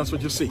border area, that's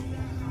what you see.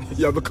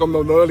 You have to come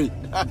down early.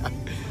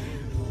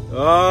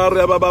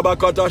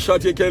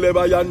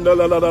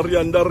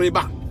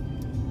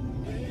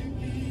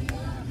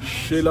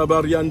 Shila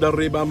Barianda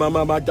Riba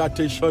Mama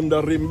Madate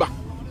Shanda Rimba.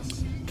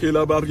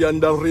 Kila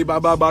Barianda Riba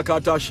Baba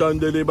Kata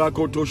Shandeliba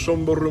Koto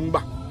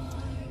Shomburumba.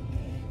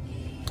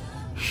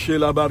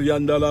 Shila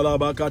Barianda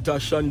Lalaba Kata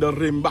Shanda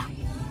Rimba.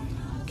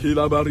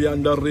 Kila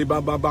Barianda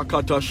Riba Baba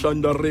Kata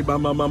Shanda Riba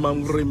Mama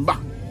Rimba.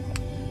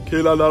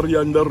 Kila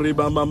Larianda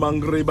Riba Mama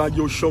Riba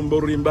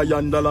Yoshomburimba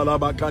Yanda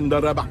Lalaba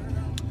Kandaraba.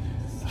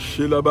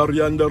 Shila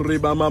Barianda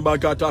Riba Mama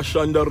Kata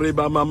Shanda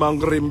Riba Mama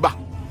Rimba.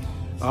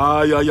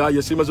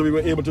 You see, as we were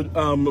able to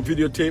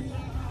videotape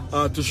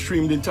to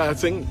stream the entire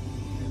thing.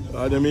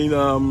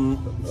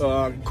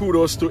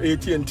 Kudos to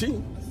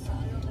AT&T.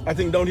 I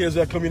think down here is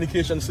their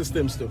communication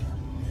systems too.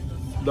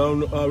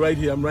 Down right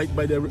here, I'm right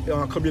by the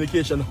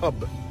communication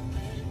hub.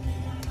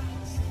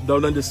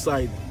 Down on this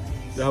side,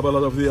 they have a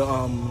lot of the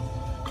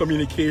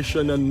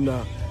communication and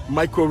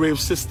microwave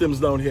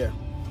systems down here.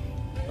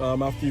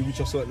 After you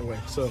reach a certain way.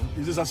 So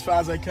this is as far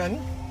as I can.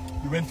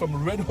 We went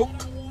from Red Hook.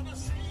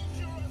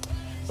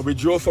 We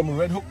drove from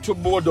Red Hook to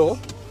Bordeaux.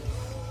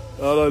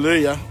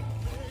 Hallelujah.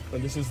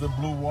 And this is the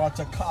Blue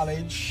Water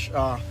College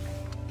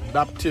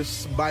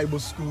Baptist Bible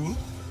School.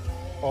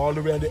 All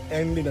the way at the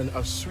end in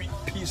a sweet,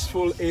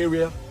 peaceful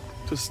area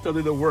to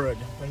study the Word.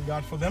 Thank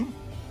God for them.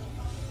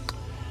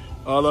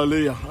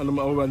 Hallelujah. And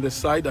over on this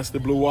side, that's the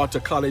Blue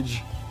Water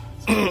College.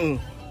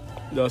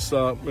 That's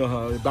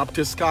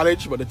Baptist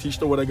College, but they teach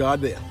the Word of God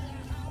there.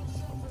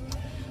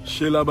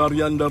 Shila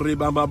Barianda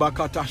Riba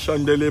Babakata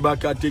Shandeleba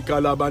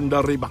Katika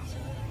Labanda Riba.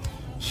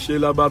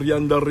 Shila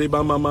Barianda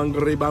Riba Mamang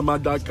Riba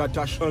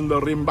Madakata Shanda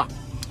Rimba.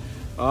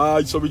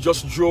 So we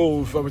just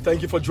drove.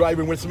 Thank you for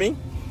driving with me.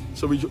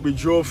 So we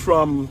drove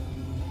from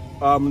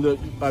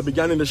I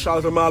began in the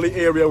Charlotte Mali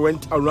area,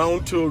 went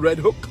around to Red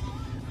Hook,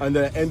 and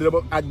ended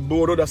up at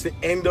Bordeaux. That's the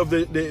end of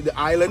the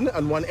island,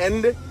 and one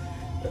end,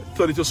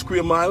 32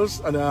 square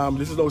miles, and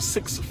this is now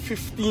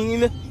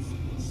 6:15.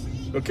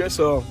 Okay,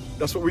 so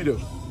that's what we do.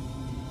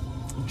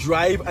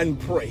 Drive and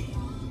pray.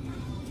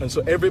 And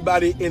so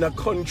everybody in a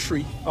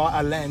country or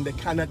a land, they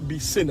cannot be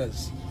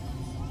sinners.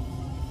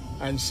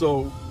 And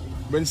so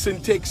when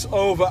sin takes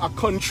over a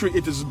country,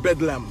 it is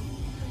bedlam.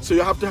 So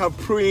you have to have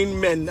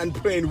praying men and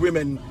praying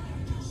women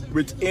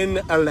within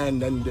a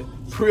land. And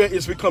prayer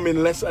is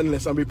becoming less and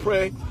less. And we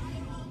pray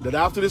that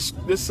after this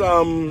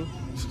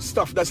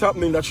stuff that's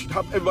happening, that should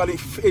have everybody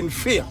in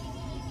fear,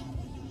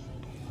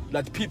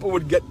 that people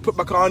would get put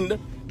back on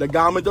the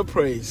garment of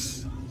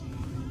praise,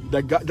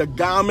 the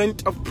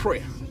garment of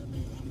prayer,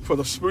 for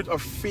the spirit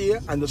of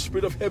fear and the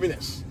spirit of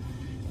heaviness.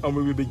 And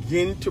we will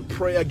begin to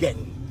pray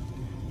again.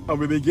 And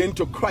we begin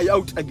to cry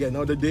out again.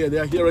 Now they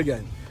are here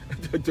again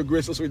to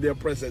grace us with their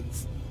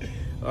presence.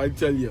 I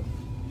tell you.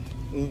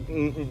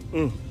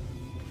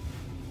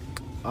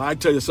 I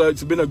tell you. So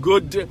it's been a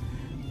good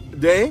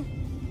day.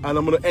 And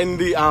I'm gonna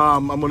end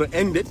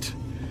it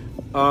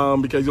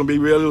because it's gonna be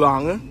really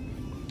long.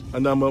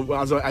 And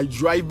as I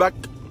drive back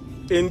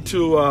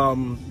into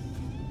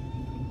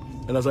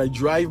as I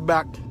drive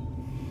back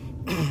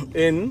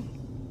in,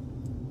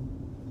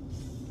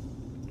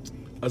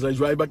 As I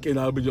drive back in,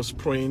 I'll be just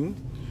praying.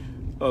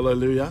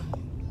 Hallelujah.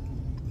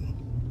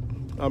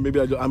 Maybe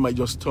I might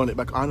just turn it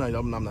back on.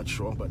 I'm not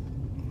sure, but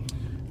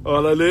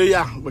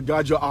hallelujah. But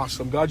God, you're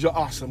awesome. God, you're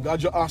awesome.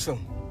 God, you're awesome.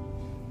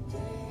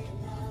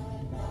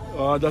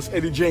 That's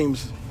Eddie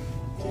James.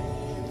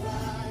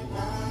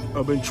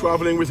 I've been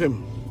traveling with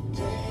him.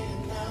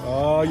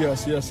 Oh,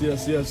 yes, yes,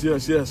 yes, yes,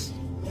 yes, yes.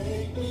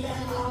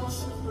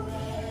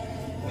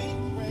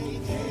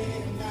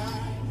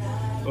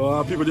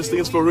 People, this thing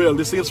is for real.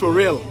 This thing is for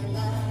real.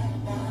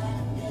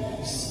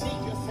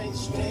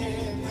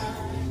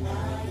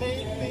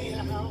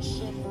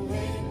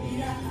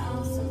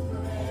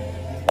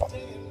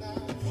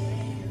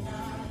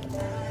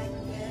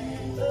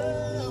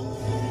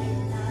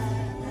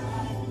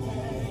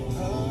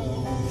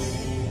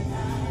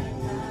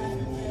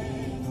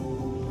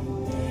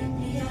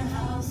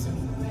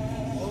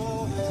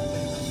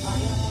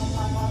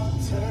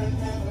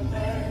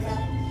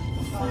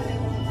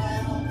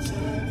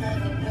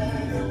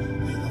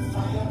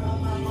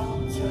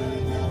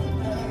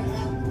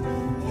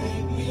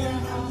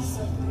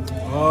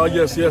 Oh,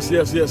 yes, yes,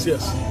 yes, yes,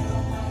 yes.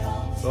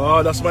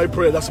 Oh, that's my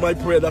prayer, that's my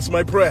prayer, that's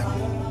my prayer.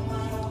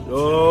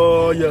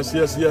 Oh, yes,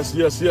 yes, yes,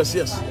 yes, yes,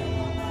 yes.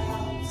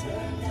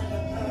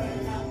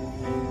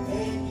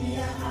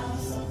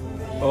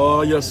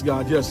 Oh, yes,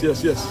 God, yes,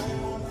 yes, yes.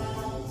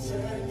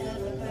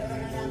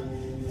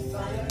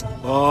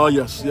 Oh,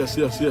 yes, yes,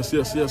 yes, yes,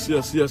 yes, yes,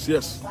 yes, yes,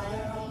 yes.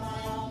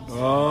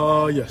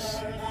 Oh, yes.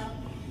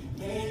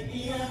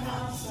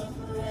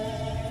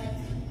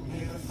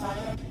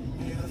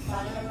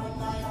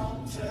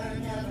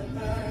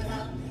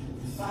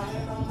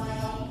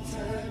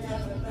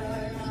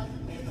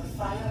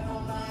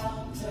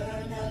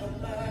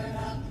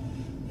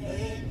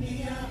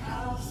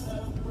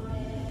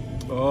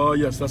 Oh,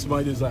 yes, that's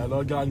my desire.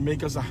 Lord God,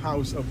 make us a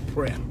house of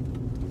prayer.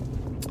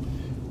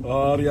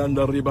 So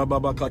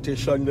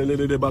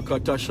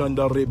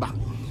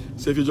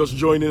if you're just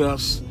joining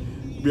us,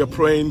 we are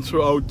praying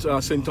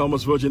throughout St.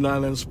 Thomas, Virgin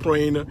Islands,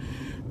 praying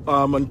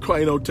and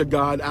crying out to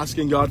God,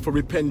 asking God for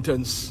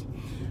repentance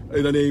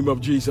in the name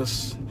of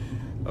Jesus.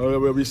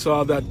 Where we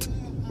saw that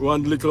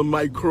one little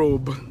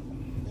microbe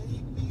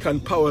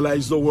can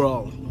paralyze the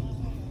world.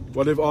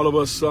 What if all of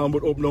us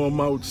would open our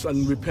mouths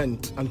and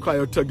repent and cry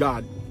out to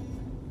God?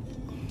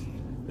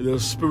 The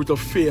spirit of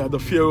fear, the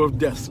fear of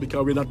death,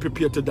 because we're not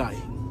prepared to die.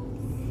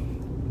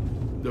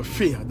 The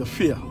fear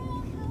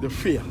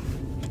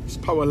is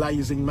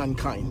paralyzing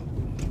mankind.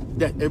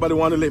 Death. Everybody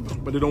want to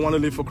live, but they don't want to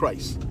live for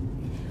Christ.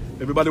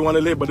 Everybody want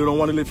to live, but they don't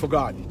want to live for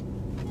God.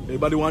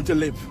 Everybody want to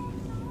live,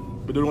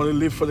 but they don't want to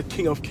live for the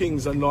King of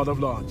Kings and Lord of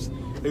Lords.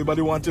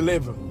 Everybody want to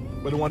live,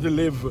 but they want to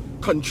live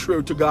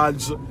contrary to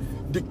God's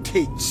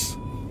dictates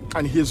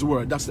and His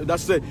word. That's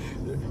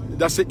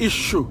the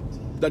issue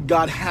that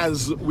God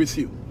has with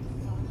you.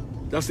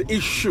 That's the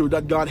issue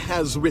that God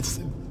has with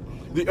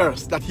the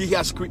earth that He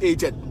has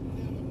created.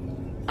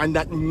 And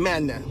that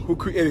man who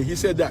created it, He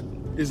said that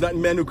it's not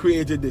man who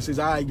created this, it's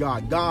I,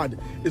 God. God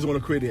is going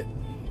to create it.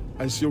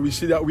 And so we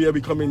see that we are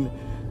defecting.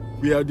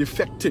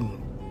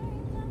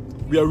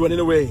 We are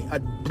running away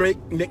at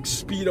breakneck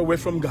speed away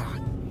from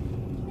God.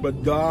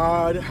 But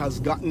God has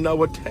gotten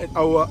our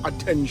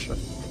attention.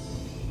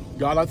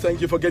 God, I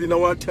thank you for getting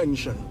our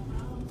attention.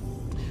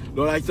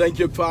 Lord, I thank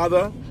you,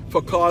 Father,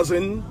 for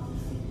causing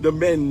the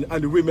men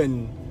and the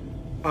women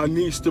our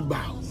knees to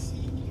bow.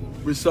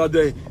 We saw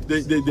I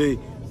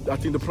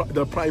think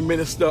the Prime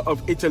Minister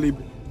of Italy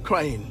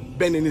crying,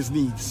 bending his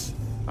knees,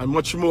 and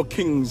much more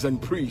kings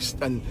and priests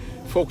and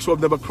folks who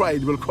have never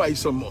cried will cry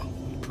some more.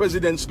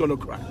 President's gonna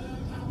cry.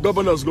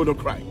 Governor's gonna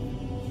cry.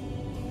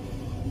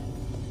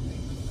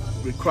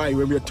 We cry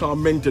when we are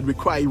tormented. We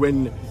cry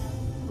when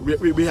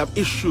we have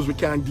issues we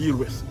can't deal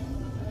with.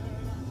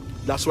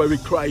 That's why we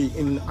cry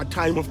in a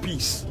time of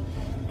peace.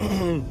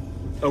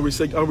 And we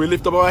say, and we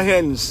lift up our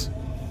hands.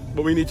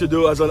 But we need to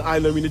do as an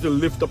island, we need to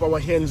lift up our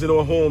hands in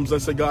our homes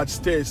and say, God,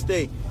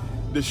 stay.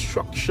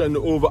 Destruction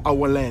over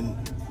our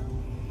land.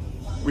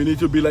 We need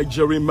to be like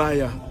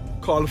Jeremiah.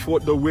 Call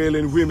forth the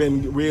wailing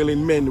women,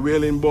 wailing men,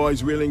 wailing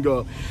boys, wailing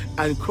girls,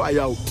 and cry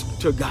out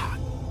to God.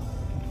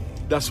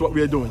 That's what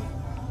we are doing.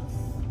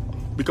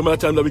 Become a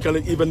time that we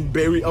cannot even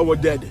bury our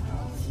dead.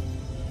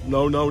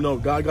 No.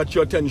 God got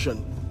your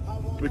attention.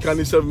 We can't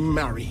even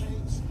marry.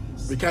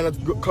 We cannot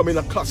come in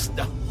a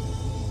cluster.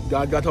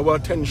 God got our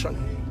attention.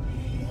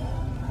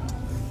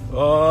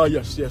 Oh,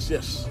 yes.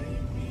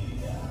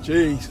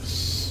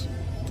 Jesus.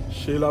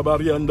 Shela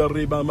barianda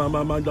riba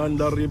mama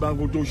mandanda riba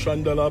gudu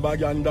shandala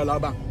baganda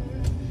laba.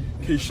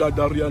 Kisha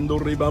dariando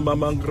riba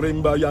mama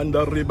grimba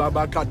yanda riba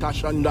bakata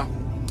shanda.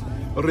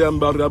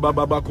 Riamba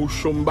rababa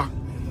kushumba.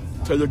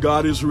 Tell you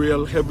God is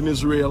real, heaven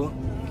is real.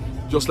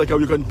 Just like how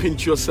you can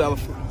pinch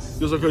yourself,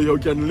 just like how you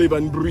can live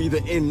and breathe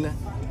in.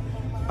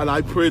 And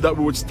I pray that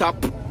we would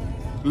stop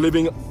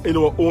living in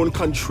our own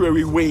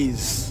contrary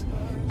ways.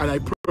 And I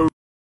pray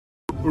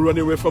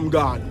running away from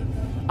God.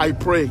 I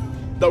pray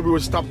that we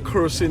would stop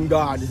cursing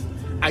God.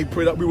 I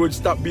pray that we would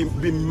stop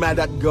being mad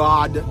at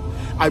God.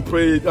 I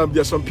pray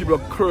there's some people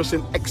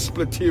cursing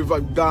expletive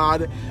of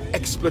God,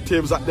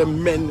 expletives at the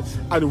men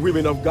and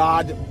women of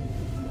God.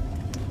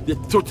 The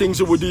two things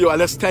you would do are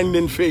let's stand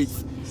in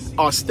faith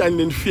or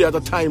stand in fear at a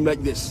time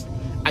like this.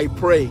 I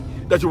pray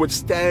that you would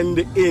stand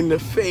in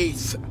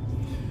faith.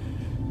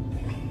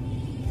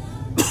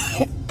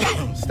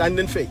 Stand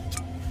in faith.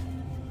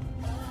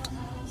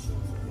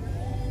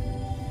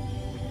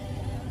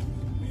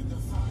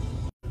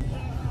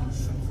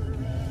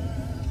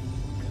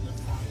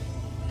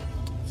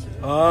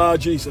 Ah,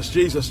 Jesus,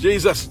 Jesus,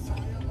 Jesus.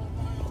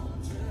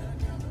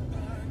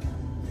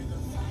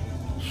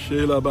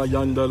 Shela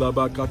bayanda la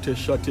bakate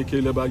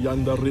shatikele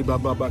bayanda riba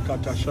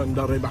babakata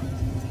shanda riba.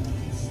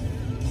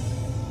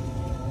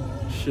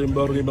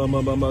 Shimba riba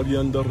mama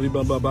marianda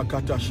riba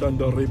babakata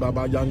shanda riba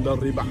bayanda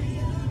riba.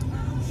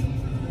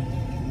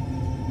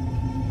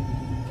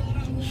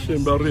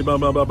 Shimba riba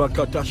mama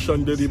babakata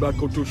shanda riba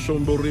kutu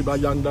shumbo riba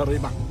yanda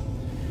riba.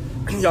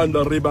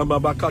 Yanda riba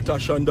babakata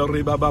shanda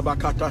riba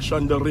babakata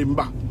shanda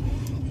rimba.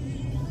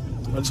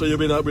 And so you've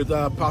been out with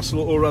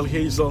Apostle Oral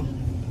Hazell.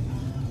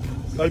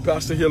 I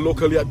pastor here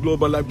locally at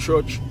Global Life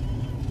Church.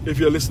 If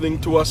you're listening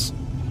to us,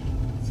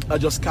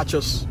 just catch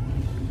us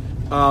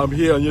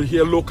here, and you're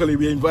here locally.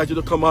 We invite you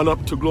to come on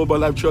up to Global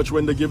Life Church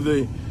when they give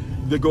the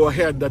go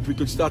ahead that we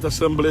could start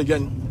assembly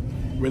again,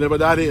 whenever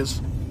that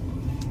is.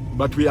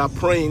 But we are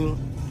praying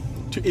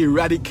to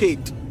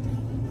eradicate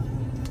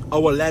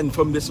our land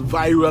from this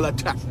viral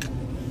attack,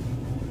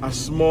 a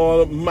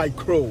small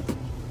microbe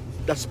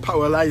that's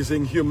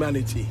paralyzing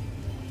humanity.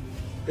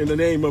 In the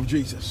name of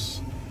Jesus.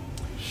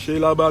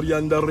 Shela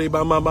Barianda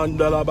Riba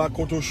Mamandala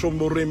Bakoto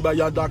Shumbu Rimba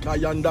Yadaka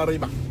Yanda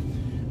Riba.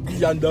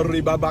 Yanda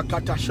Riba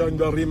Bakata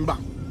Shanda Rimba.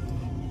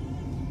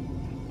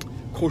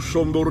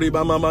 Koshumbu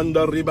Riba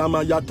Mamanda Riba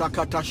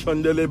Mayatakata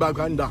Shandele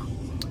Baganda.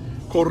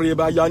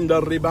 Koriba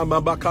Yanda Riba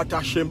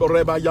Mabakata Shimbo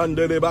Reba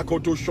Yandele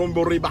Bakoto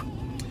Shumbu Riba.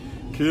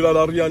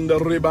 Kila Rianda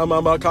Riba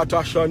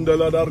Mamakata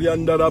Shandela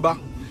Rianda Raba.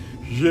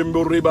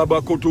 Jimbu Riba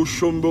Bakoto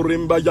Shumbu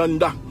Rimba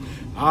Yanda.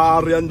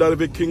 Rianda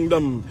the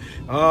kingdom.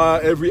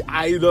 Every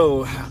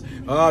idol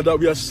that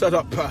we have set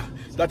up,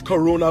 that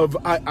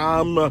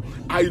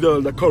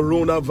idol, the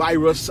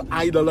coronavirus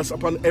idol that's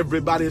upon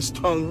everybody's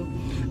tongue,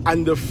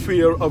 and the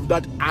fear of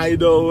that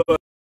idol.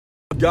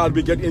 God,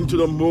 we get into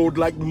the mode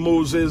like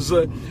Moses,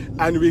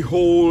 and we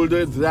hold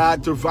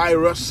that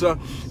virus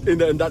in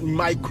that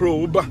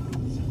microbe,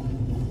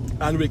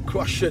 and we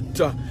crush it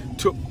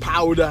to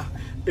powder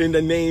in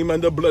the name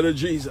and the blood of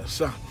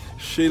Jesus.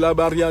 Shila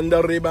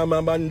Barianda Riba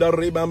Mamanda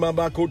Riba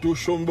Mabakutu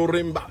Shumbu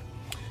Rimba.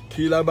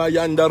 Kila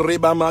Bayanda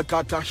Riba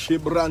Makata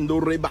Shibrando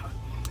Riba.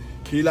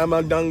 Kila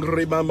Mandang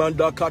Riba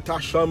Mandakata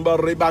Shamba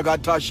Riba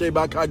Gata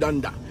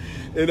Shebakadanda.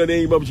 In the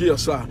name of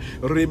Jesus,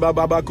 Riba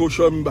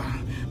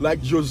Babakushamba,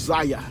 like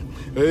Josiah.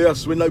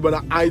 Yes, when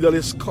an idol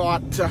is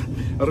caught,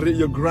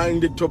 you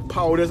grind it to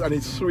powders and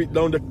it threw it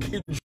down the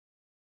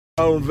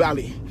Kidron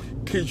Valley,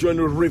 Kidron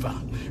River.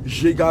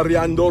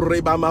 Jigariando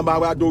Riba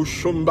Mabado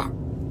Shumba.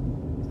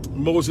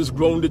 Moses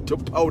ground it to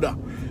powder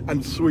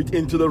and threw it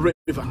into the river.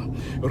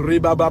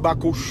 Riba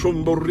babaku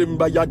shumbo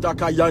rimba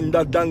yataka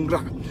yanda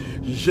dangra.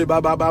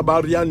 Jeba baba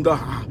barianda.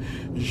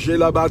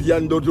 Jela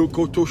bariando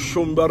dukoto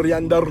shumba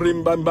rianda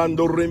rimba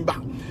bando rimba.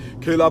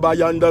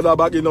 Kelabayanda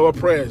labag in our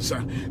prayers.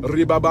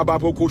 Riba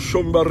babaku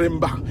shumba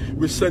rimba.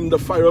 We send the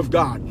fire of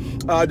God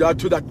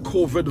to that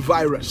COVID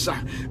virus.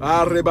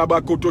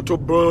 To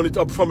burn it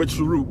up from its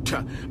root.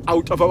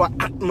 Out of our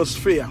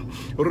atmosphere.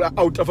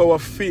 Out of our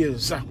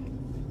fears.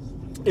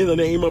 In the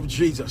name of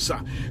Jesus.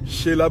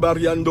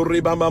 Shilabariando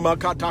riba mama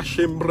kata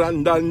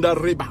shimbrandanda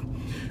riba.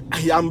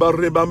 Ayamba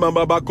riba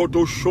mama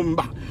bakoto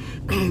shumba.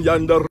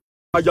 Yanda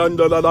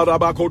la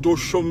rabakoto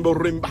shumbo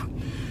rimba.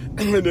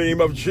 In the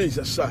name of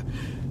Jesus.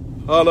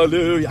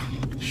 Hallelujah.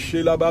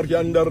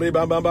 Shilabarianda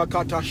riba mama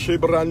kata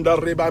shibranda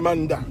riba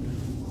manda.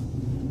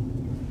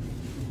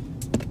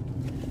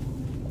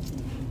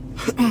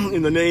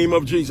 In the name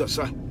of Jesus.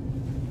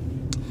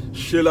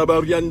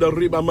 Shilabarianda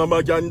riba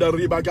mama yanda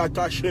riba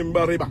gata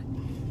shimba riba.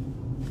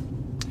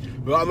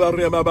 Yanda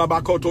riba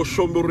babakoto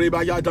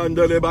shumburimba.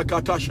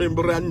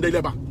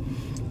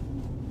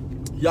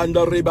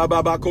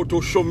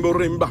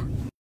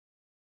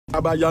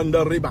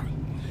 Yanda riba.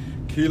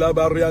 Kila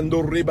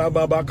bariando riba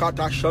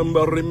babakata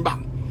shambarimba.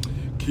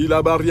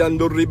 Kila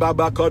bariando riba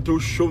bakato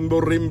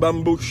shumburimba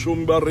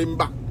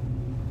mbushumbarimba.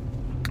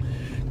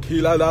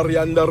 Kila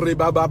larianda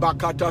riba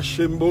babakata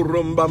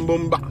shimburumba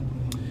mbumba.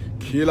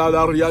 Kila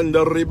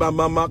larianda riba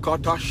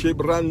mamakata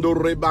shibrando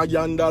riba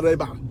yanda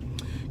riba.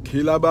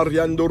 Kila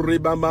bariando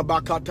riba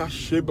mabakata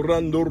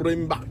shibrando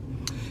rimba.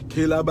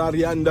 Kila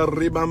barianda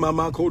riba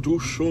mamakotu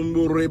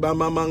shumbu riba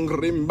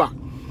mamangrimba.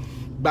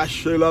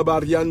 Bashela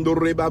bariando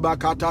riba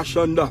bakata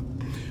shanda.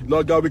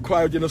 Lord God, we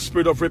cry out in a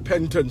spirit of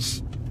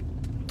repentance.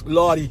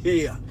 Lord,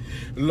 hear.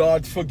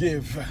 Lord,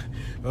 forgive.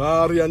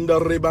 Arianda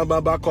riba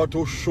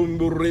mabakato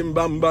shumbu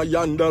rimbamba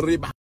yanda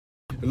riba.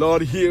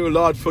 Lord, hear.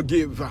 Lord,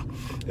 forgive.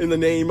 In the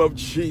name of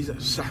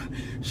Jesus.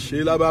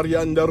 Shila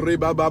barianda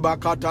riba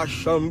babakata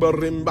shamba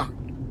rimba.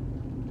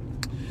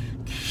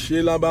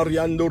 Shila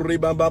bariando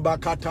riba baba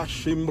kata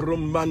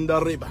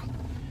shimbrumbanda riba.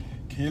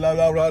 Kila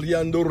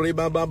bariando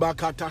riba baba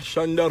kata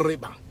shanda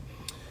riba.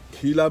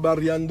 Kila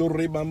bariando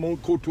riba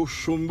mokoto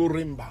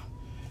shumburimba.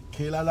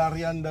 Kila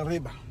larianda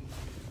riba.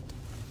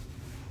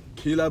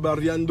 Kila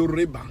bariando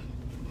riba.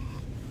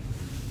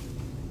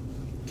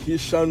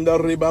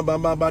 Kishanda riba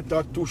baba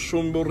bata tu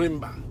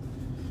shumburimba.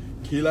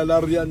 Kila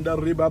larianda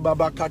riba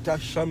baba kata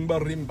shamba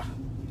rimba.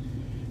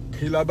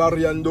 Kila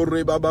bariando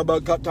riba baba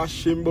kata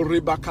shimbu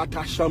riba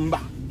kata shamba.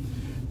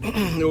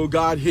 Oh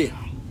God, hear.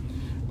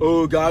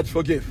 Oh God,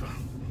 forgive.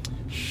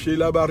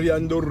 Shila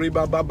bariando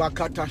riba baba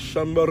kata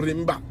shamba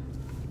rimba.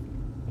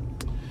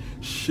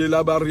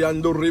 Shila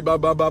bariando riba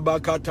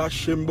baba kata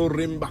shimbu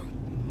rimba.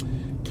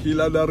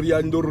 Kila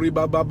lariando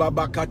riba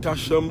baba kata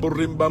shimbu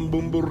rimba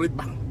mbumbu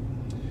riba.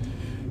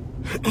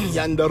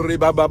 Yanda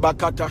riba baba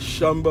kata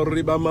shamba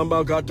riba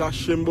mama kata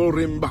shimbu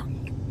rimba.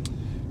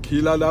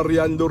 Kila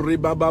lariando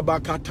riba baba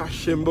kata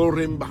shimbu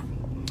rimba.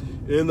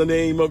 In the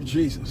name of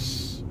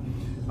Jesus.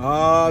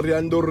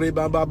 Ariando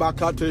riba baba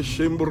kata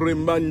shimbu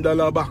rimba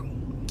ndalaba.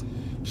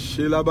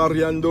 Shila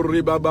bariando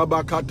riba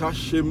baba kata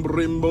shimbu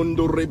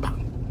rimbondo riba.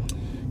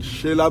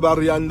 Shila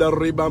barianda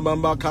riba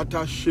mama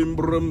kata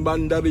shimbu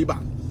rimbanda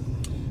riba.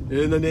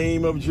 In the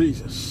name of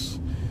Jesus.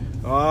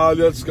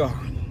 Let's go.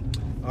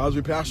 As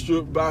we pass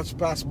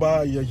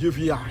by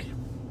UVI.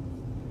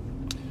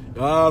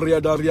 Aria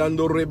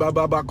dariando riba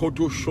baba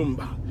kotu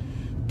shumba.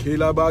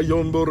 Kila ba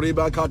yombo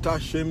riba kata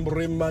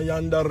shimbrimba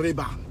yanda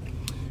riba.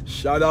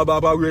 Shada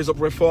baba raise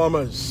up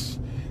reformers.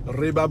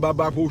 Riba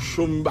baba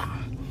kushumba.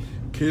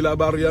 Kila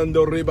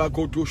bariando riba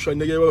kotusha in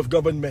the area of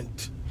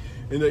government.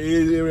 In the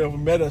area of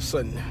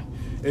medicine.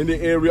 In the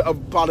area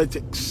of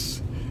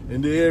politics.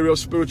 In the area of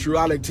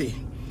spirituality.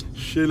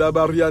 Shila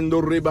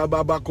bariando riba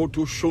baba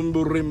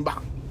kotushumbu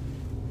rimba.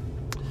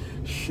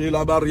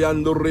 Shila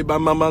bariando riba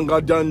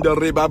mamanga danda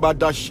riba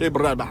bada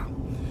shebraba.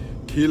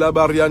 Kila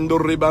bariando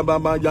riba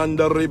mama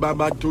yanda riba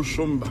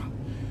matushumba.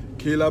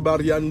 Kila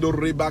bariando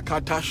riba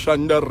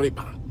katashanda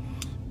riba.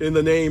 In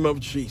the name of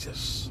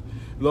Jesus.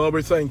 Lord,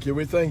 we thank you,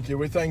 we thank you,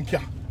 we thank you.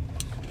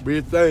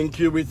 We thank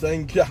you, we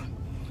thank you.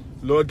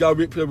 Lord God,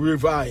 we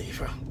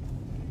revive.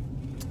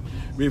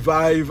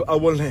 Revive our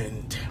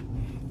land.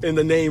 In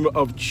the name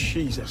of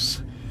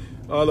Jesus.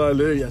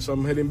 Hallelujah. So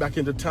I'm heading back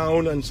into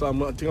town, and so I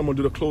think I'm going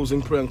to do the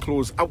closing prayer and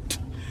close out.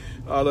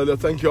 Hallelujah.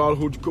 Thank you all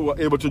who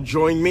were able to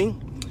join me.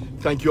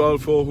 Thank you all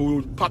for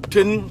who popped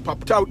in,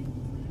 popped out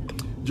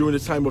during the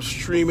time of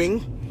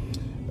streaming.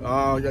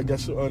 I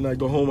guess when I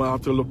go home, I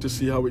have to look to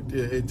see how it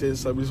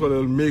is. I just want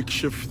a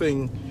makeshift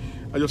thing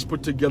I just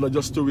put together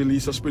just to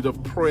release a spirit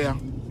of prayer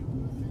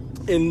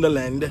in the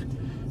land.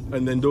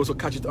 And then those who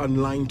catch it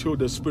online too,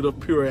 the spirit of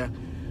prayer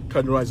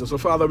can rise up. So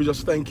Father, we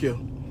just thank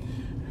you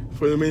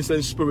for the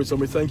ministering spirits, and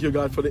we thank you,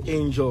 God, for the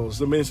angels,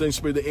 the ministering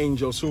spirit, the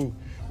angels who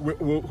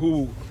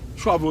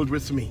traveled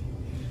with me,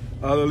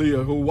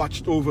 hallelujah, who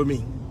watched over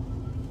me,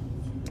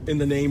 in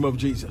the name of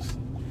Jesus.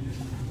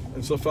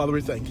 And so, Father,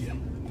 we thank you.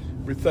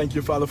 We thank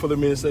you, Father, for the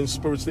ministering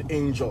spirits, the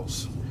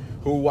angels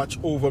who watch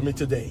over me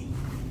today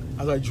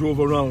as I drove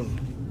around,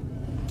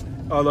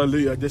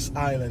 hallelujah, this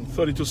island,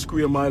 32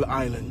 square mile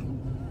island,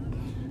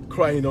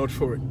 crying out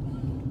for it,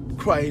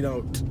 crying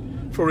out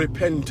for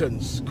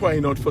repentance,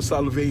 crying out for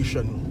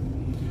salvation,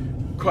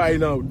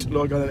 crying out,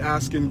 Lord God, and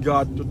asking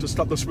God to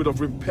stop the spirit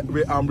of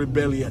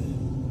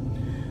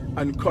rebellion,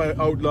 and cry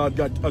out, Lord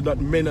God, that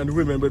men and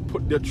women will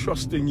put their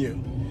trust in you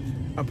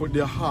and put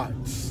their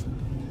hearts,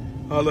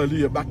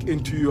 hallelujah, back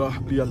into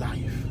your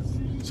life.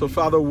 So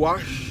Father,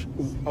 wash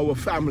our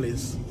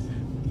families,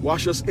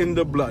 wash us in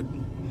the blood,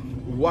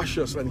 wash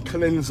us and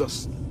cleanse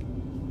us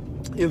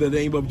in the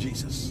name of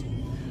Jesus.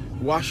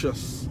 Wash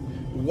us,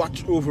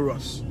 watch over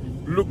us,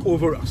 look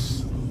over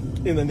us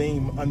in the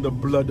name and the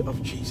blood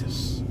of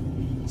Jesus.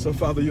 So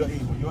Father, you're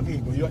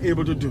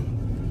able to do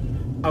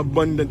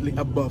abundantly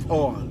above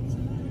all,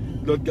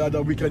 Lord God,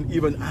 that we can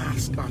even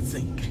ask or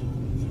think.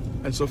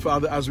 And so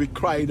Father, as we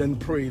cried and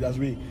prayed, as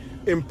we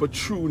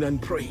importuned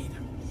and prayed,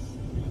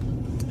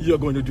 you're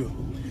going to do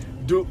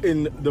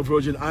in the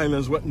Virgin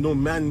Islands what no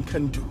man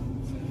can do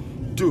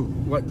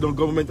what no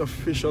government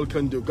official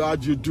can do.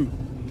 God, you do.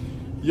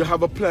 You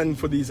have a plan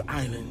for these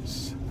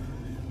islands,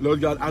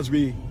 Lord God, as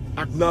we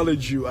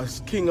acknowledge you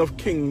as King of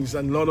Kings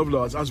and Lord of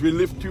Lords, as we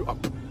lift you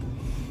up.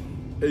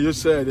 You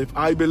said, if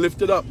I be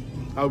lifted up,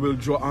 I will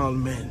draw all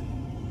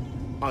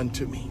men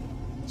unto me.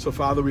 So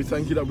Father, we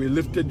thank you that we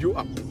lifted you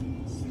up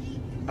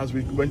as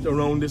we went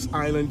around this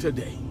island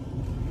today.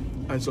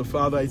 And so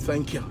Father, I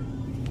thank you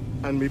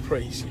and we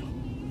praise you,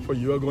 for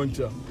you are going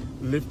to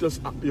lift us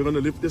up. You're going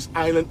to lift this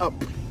island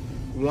up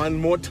one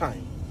more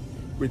time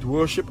with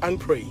worship and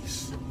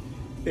praise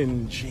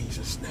in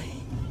Jesus'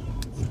 name.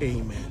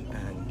 Amen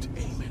and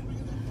amen.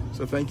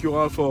 So thank you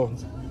all for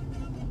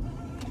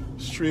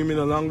streaming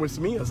along with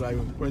me as I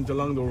went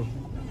along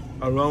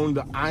around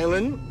the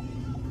island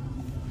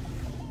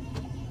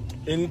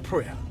in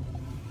prayer,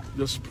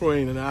 just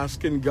praying and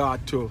asking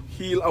God to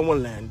heal our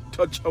land,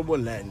 touch our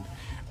land,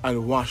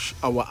 and wash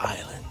our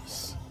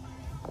islands.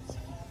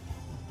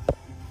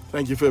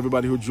 Thank you for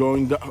everybody who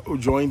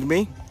joined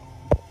me.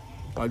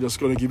 I'm just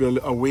going to give you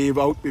a wave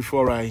out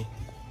before I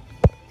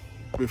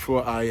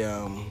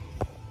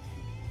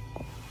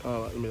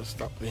let me just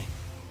stop there.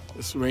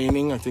 It's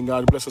raining. I think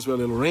God bless us with a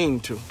little rain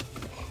too.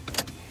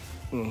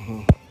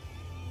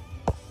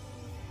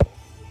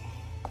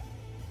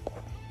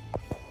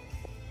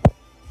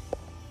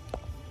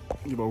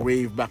 Give a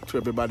wave back to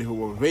everybody who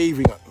were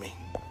waving at me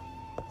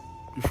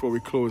before we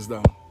close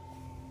down.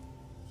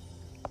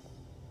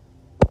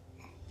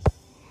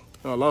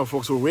 A lot of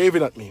folks were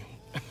waving at me.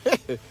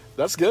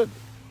 That's good.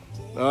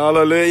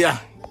 Hallelujah.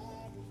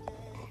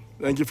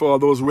 Thank you for all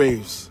those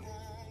waves.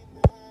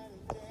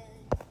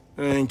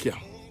 Thank you.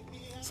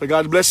 So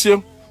God bless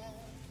you.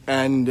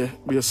 And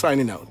we are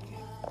signing out.